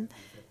Fredericton,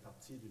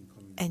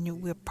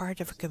 and we're part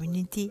of a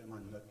community,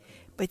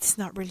 but it's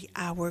not really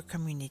our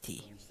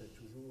community.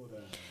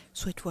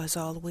 So it was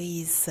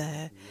always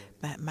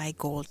my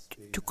goal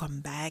to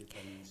come back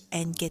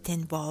and get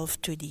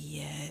involved with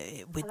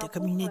the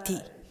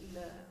community.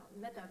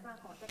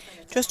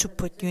 Just to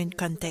put you in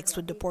context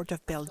with the Port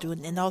of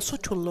Belledune, and also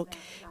to look,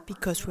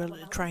 because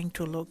we're trying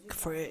to look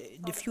for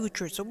the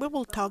future. So we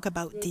will talk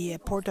about the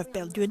Port of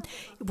Belledune.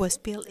 It was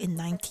built in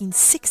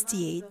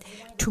 1968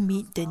 to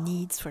meet the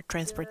needs for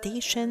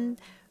transportation,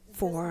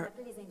 for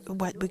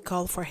what we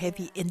call for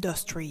heavy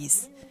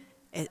industries.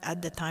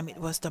 At the time, it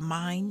was the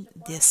mine,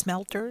 the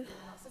smelter.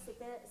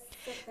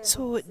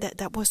 So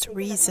that was the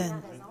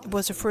reason. It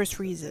was the first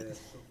reason.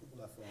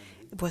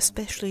 It was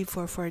especially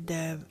for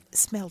the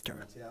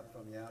smelter.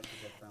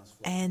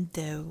 And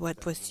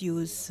what was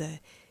used,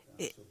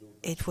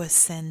 it was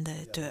sent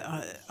to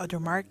other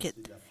market.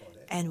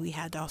 And we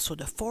had also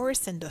the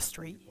forest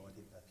industry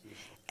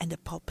and the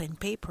pulp and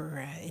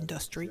paper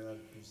industry.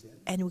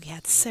 And we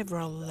had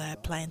several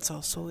plants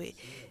also,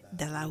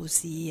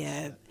 Dalhousie,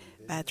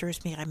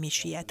 Bathurst,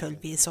 Miramichi,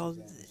 Atholville, all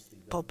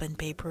pulp and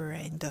paper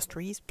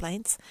industries,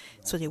 plants.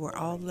 So they were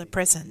all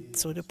present.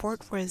 So the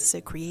port was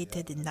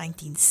created in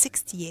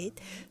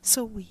 1968.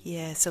 So we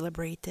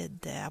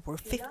celebrated our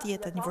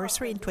 50th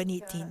anniversary in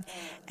 2018.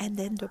 And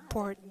then the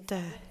port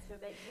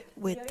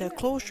with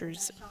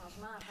closures.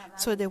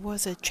 So there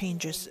was a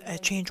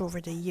change over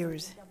the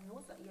years.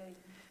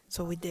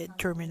 So we did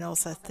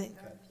terminals, I think.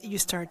 You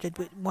started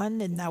with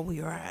 1 and now we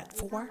are at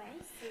 4.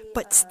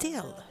 But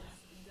still,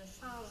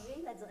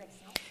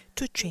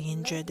 to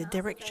change the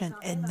direction,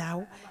 and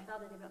now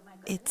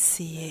it's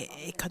the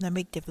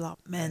economic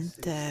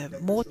development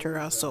motor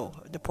also,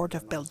 the Port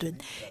of Belledune.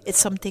 It's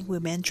something we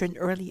mentioned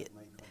earlier.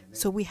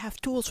 So we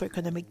have tools for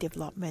economic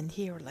development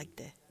here like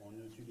that.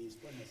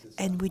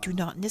 And we do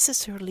not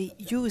necessarily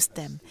use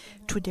them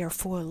to their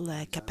full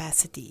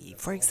capacity.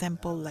 For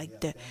example, like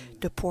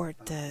the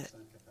port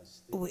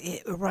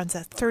it runs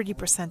at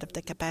 30% of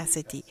the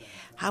capacity.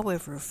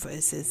 However,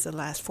 since the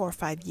last 4 or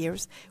 5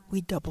 years,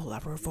 we double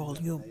our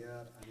volume.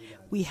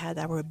 We had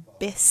our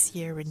best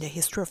year in the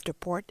history of the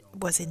port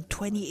was in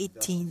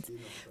 2018.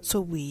 So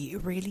we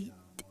really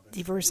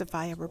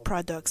diversify our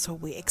products. So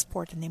we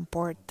export and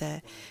import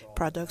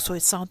products. So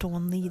it's not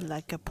only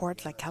like a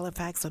port like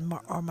Halifax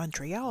or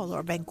Montreal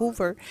or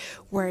Vancouver,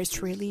 where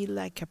it's really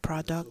like a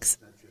products.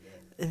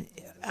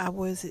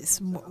 We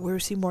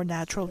receive more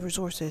natural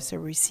resources. We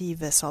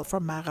receive salt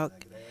from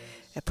Maroc,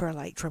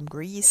 perlite from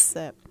Greece.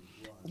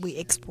 We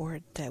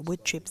export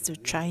wood chips to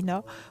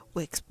China.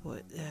 We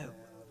export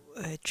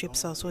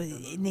chips also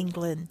in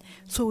England.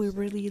 So we're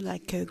really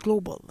like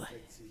global.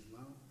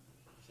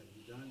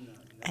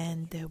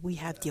 And we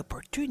have the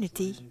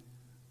opportunity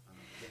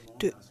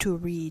to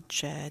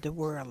reach the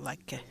world.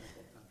 Like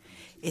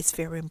it's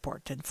very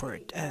important for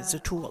it as a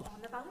tool.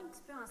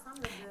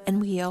 And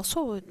we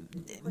also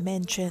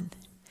mentioned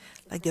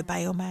like the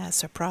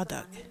biomass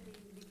product.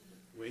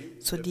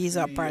 So these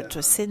are parts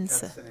of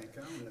since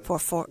for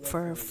 4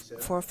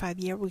 or 5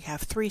 years we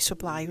have 3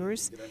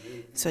 suppliers.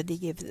 So they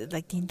give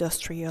like the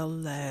industrial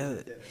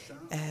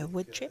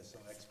wood chip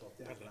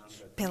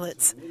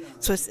pellets.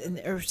 So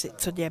it's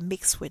so they're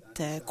mixed with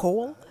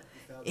coal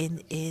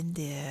in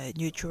the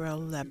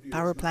neutral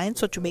power plant,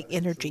 so to make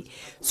energy.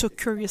 So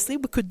curiously,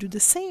 we could do the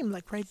same,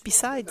 like right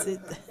besides it.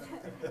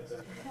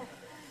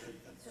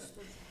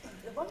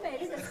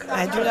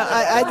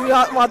 I do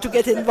not want to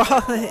get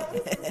involved.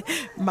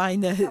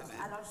 Mine.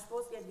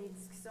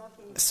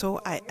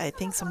 So I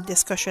think some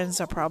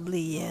discussions are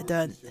probably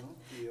done.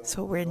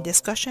 So we're in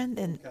discussion,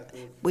 and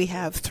we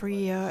have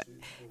 3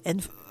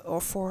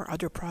 or 4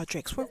 other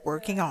projects we're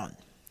working on.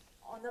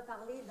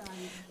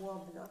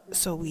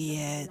 So we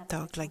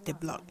talked like the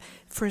block.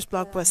 First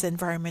block was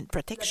environment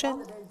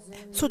protection.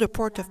 So the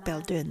Port of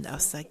Belledune, I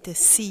was like the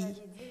sea.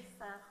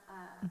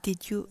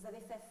 Did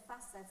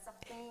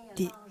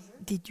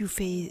you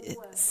face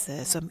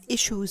some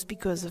issues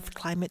because of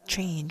climate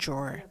change,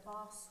 or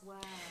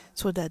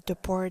so that the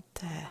port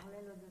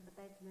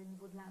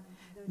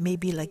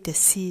maybe like the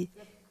sea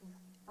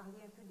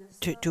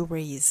to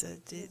raise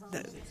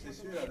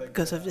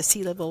because of the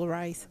sea level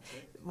rise?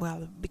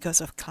 Well,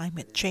 because of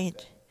climate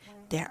change,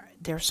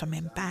 there's some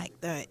impact.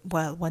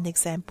 Well, one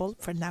example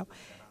for now,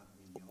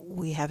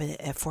 we have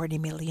a 40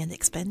 million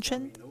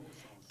expansion,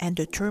 and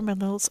the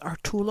terminals are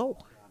too low.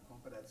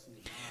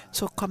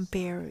 So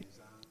compared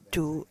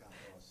to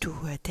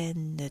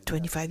 10,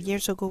 25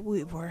 years ago,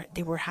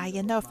 they were high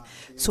enough.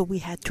 So we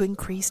had to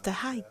increase the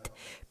height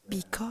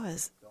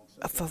because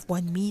of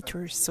 1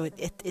 meter. So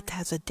it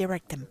has a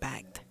direct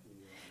impact,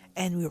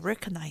 and we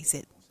recognize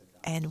it,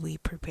 and we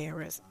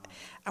prepare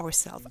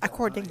ourselves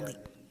accordingly.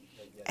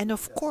 And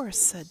of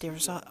course,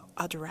 there's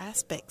other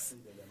aspects.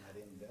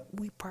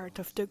 We're part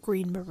of the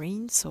Green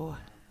Marine, so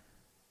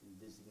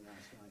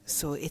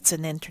it's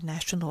an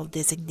international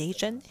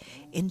designation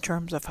in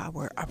terms of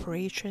our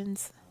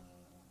operations,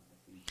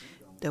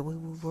 the way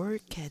we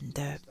work, and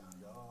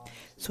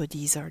so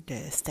these are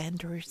the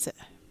standards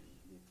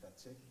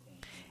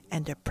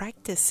and the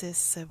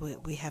practices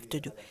we have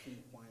to do.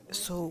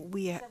 So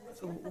we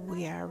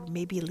are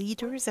maybe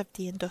leaders of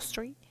the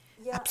industry.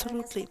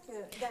 Absolutely.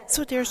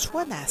 So there's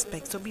one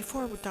aspect. So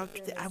before we talk,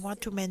 I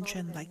want to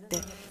mention like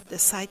the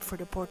site for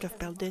the Port of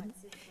Belledune.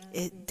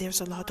 There's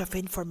a lot of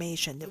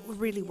information.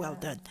 Really well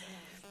done.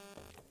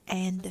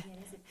 And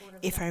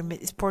if I remember,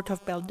 it's Port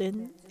of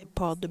Belledune,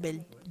 Port de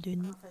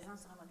Belledune.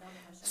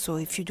 So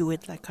if you do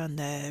it like on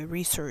the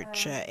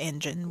research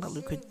engine, well,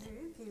 you could.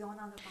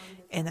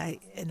 And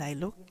I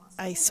looked,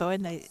 I saw,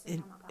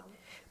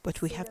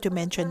 but we have to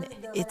mention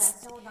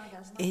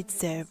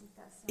it's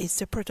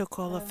a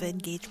protocol of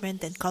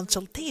engagement and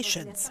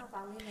consultations.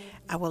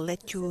 I will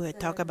let you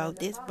talk about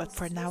this, but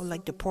for now,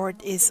 like the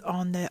port is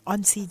on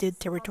unceded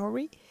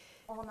territory,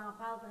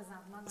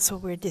 so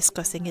we're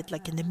discussing it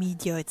like in the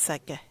media. It's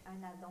like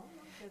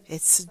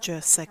it's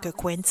just like a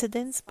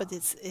coincidence, but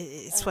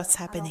it's what's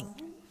happening.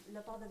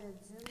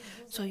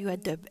 So you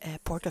had the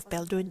port of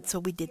Belledune, so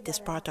we did this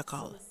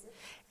protocol,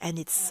 and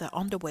it's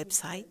on the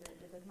website.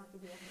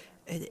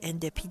 And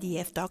the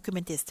PDF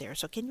document is there.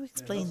 So can you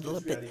explain a little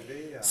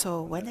bit?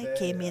 So when I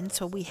came in,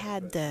 so we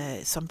had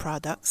some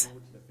products,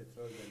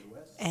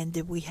 and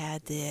we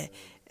had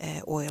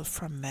oil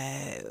from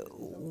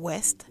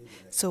west.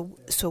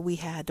 So we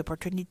had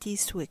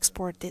opportunities to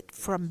export it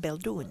from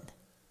Belledune.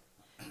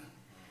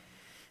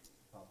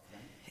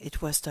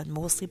 It was done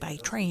mostly by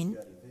train.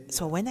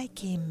 So when I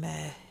came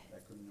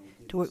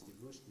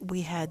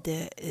we had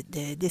the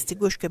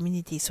Distigouche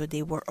community, so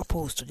they were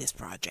opposed to this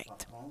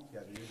project.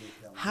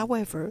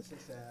 However,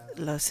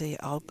 let's say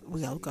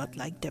we all got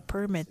like the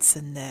permits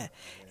and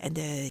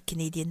the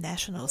Canadian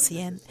National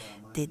CN.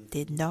 They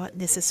did not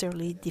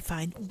necessarily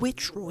define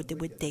which road they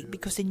would take,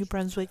 because in New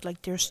Brunswick,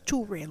 like there's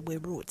 2 railway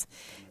routes.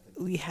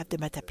 We have the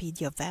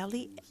Matapedia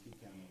Valley,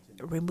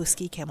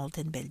 Rimouski,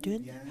 Camelton,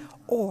 Belledune,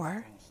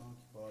 or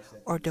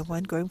the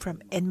one going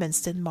from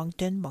Edmundston,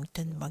 Moncton,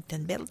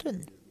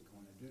 Belledune.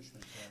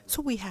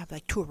 So we have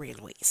like 2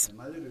 railways.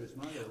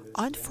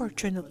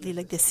 Unfortunately,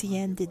 like the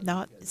CN did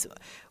not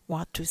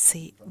want to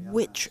say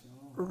which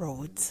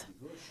roads.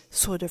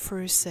 So the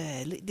first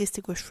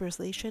Distinguished First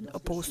Nation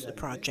opposed the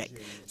project.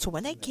 So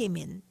when I came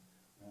in,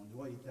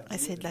 I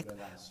said like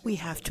we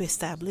have to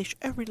establish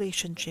a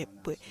relationship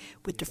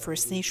with the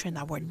First Nation,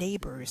 our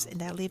neighbors,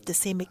 and I lived the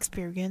same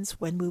experience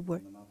when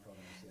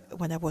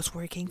I was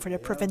working for the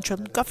provincial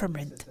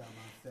government,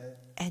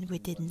 and we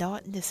did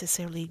not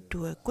necessarily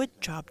do a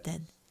good job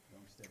then.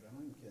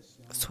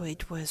 So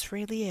it was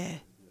really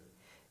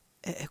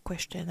a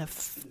question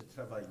of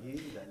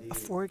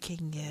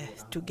working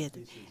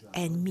together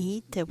and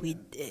meet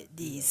with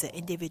these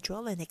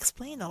individuals and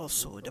explain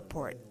also the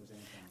port,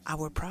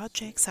 our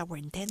projects, our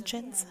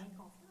intentions,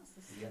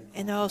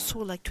 and also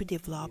like to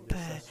develop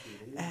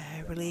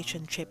a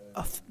relationship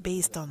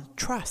based on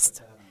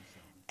trust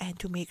and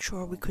to make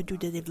sure we could do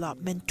the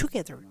development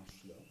together.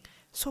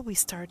 So we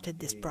started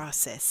this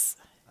process.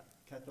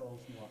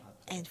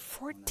 And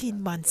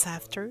 14 months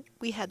after,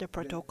 we had a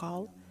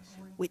protocol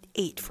with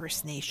 8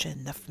 First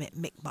Nations of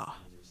Mi'kmaq,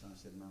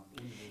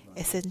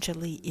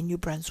 essentially in New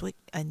Brunswick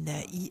and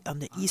on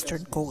the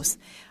eastern coast.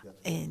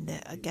 In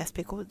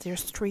Gaspé Coast,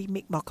 there's 3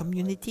 Mi'kmaq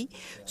community,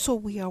 so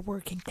we are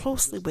working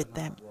closely with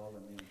them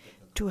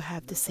to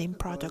have the same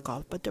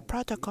protocol. But the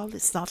protocol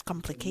is not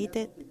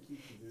complicated.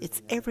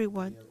 It's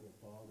everyone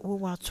who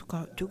wants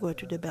to go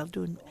to the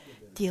Belledune,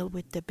 deal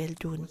with the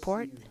Belledune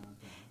port,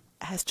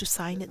 has to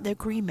sign an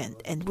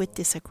agreement, and with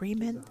this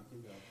agreement,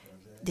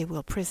 they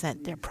will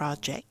present their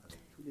project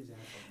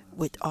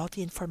with all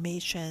the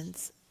information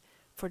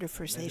for the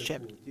First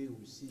Nation.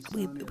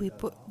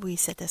 We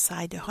set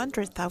aside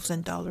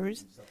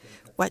 $100,000,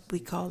 what we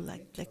call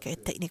like a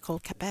technical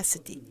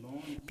capacity,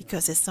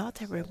 because it's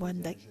not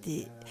everyone that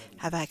they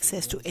have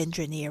access to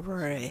engineer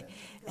or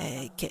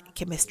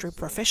chemistry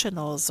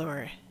professionals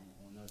or.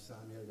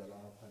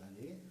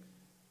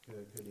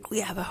 We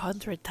have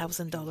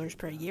 $100,000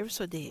 per year,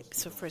 so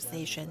First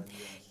Nation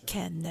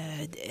can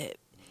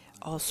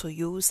also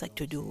use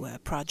to do a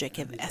project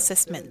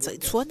assessment. So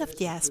it's one of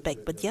the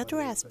aspects, but the other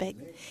aspect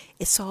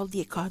is all the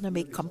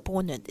economic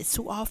component. It's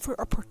to offer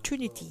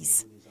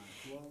opportunities,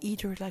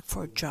 either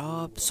for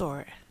jobs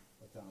or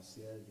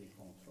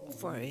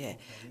for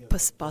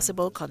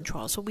possible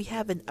control. So we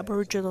have an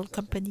Aboriginal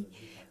company.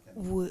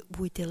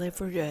 We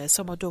deliver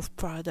some of those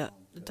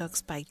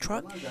products by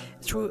truck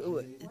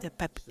through the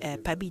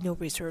Pabino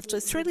Reserve. So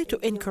it's really to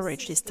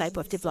encourage this type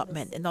of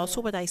development. And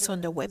also what I saw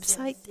on the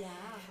website,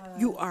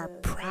 you are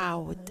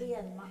proud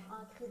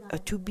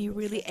to be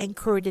really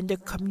anchored in the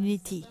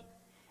community.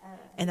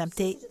 And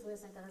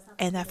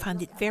I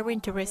found it very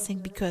interesting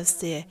because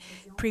the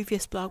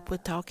previous blog was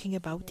talking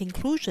about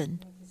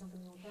inclusion,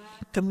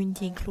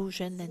 community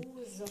inclusion,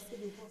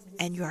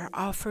 and you are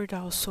offered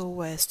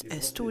also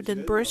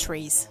student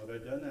bursaries.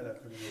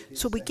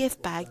 So we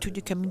give back to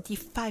the community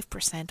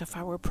 5% of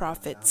our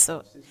profits.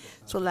 So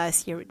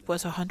last year it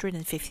was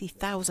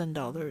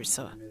 $150,000.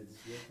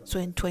 So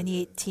in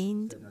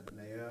 2018,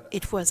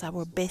 it was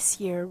our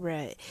best year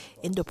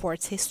in the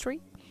port's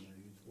history.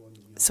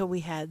 So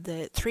we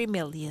had 3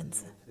 million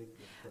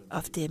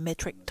of the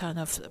metric ton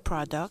of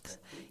products,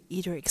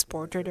 either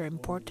exported or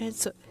imported.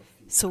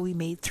 So we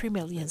made 3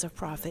 million of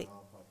profit.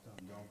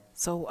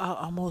 So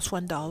almost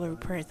 $1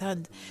 per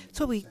ton.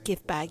 So we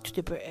give back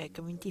to the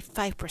community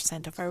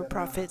 5% of our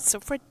profits. So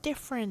for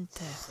different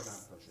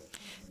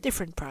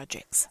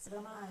projects.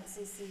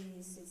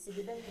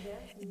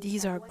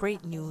 These are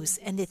great news,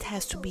 and it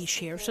has to be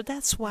shared. So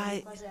that's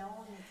why,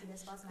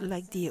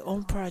 like the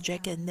own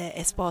project and the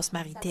Espace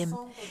Maritime,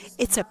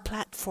 it's a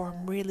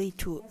platform really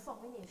to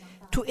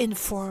to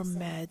inform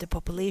the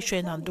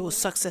population on those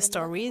success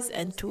stories,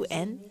 and to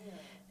end,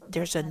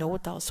 there's a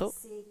note also.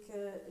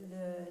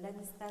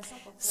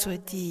 So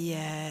the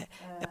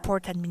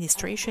port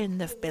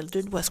administration of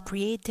Belledune was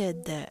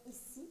created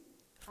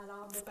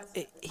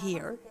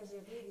here.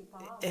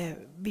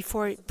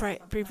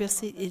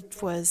 Previously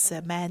it was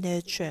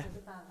managed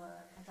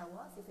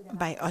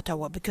by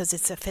Ottawa because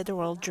it's a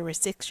federal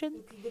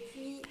jurisdiction,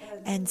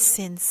 and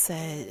since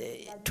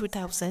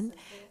 2000,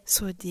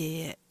 so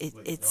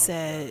it's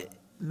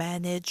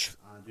managed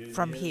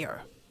from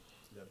here.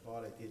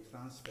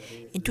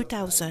 In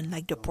 2000,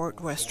 like, the port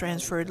was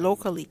transferred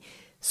locally,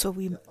 so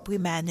we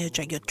manage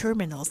your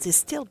terminals. They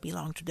still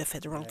belong to the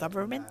federal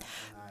government,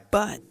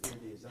 but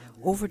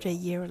over the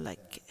year,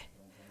 like,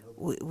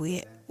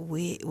 we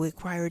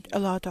acquired a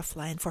lot of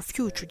land for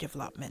future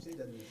development.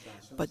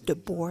 But the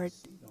board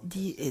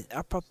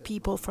are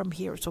people from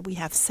here, so we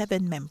have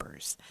 7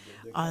 members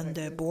on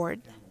the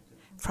board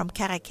from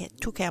Caraquet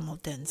to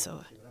Campbellton.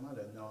 So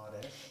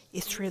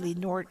it's really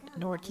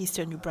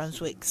northeastern New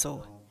Brunswick.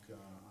 So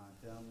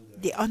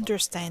they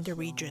understand the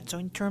region. So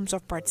in terms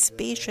of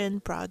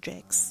participation,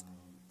 projects,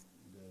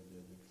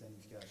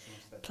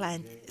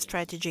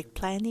 strategic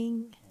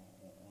planning,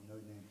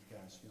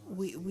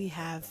 we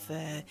have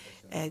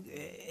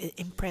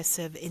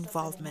impressive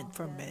involvement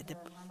from the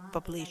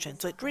population.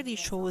 So it really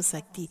shows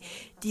like the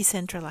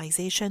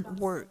decentralization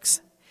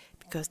works,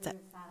 because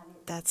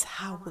that's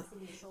how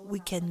we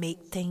can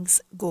make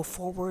things go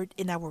forward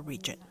in our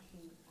region.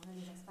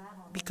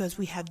 Because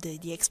we have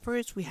the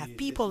experts, we have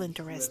people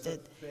interested,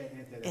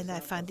 and I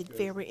find it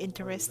very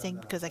interesting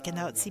because I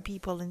cannot see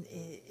people in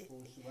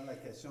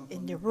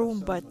the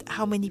room, but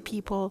how many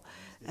people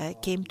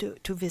came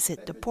to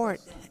visit the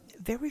port?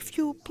 Very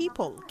few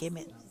people came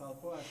in.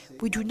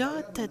 We do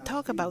not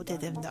talk about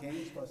it enough.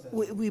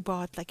 We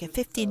bought like a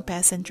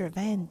 15-passenger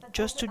van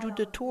just to do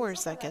the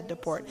tours like at the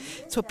port.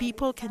 So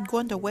people can go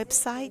on the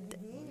website,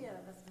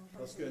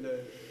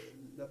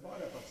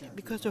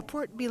 because the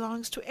port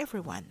belongs to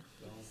everyone.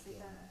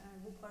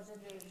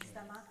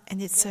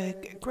 And it's a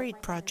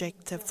great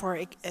project for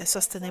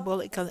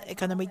sustainable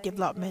economic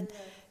development.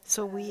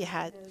 So we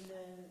had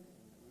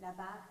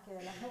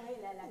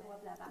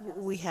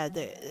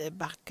the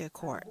Barque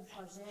Corps.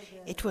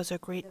 It was a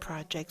great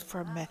project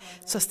from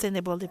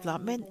sustainable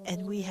development,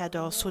 and we had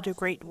also the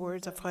great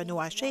words of Renaud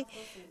Haché.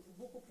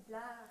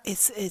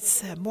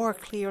 It's more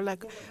clear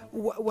like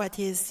what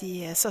is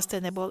the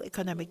sustainable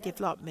economic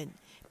development,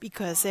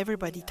 because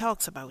everybody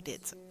talks about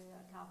it.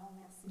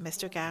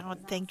 Mr. Caron,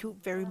 thank you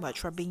very much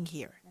for being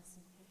here.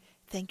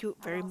 Thank you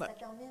very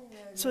much.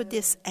 So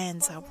this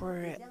ends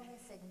our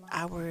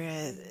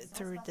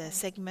third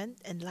segment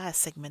and last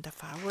segment of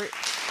our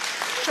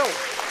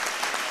show.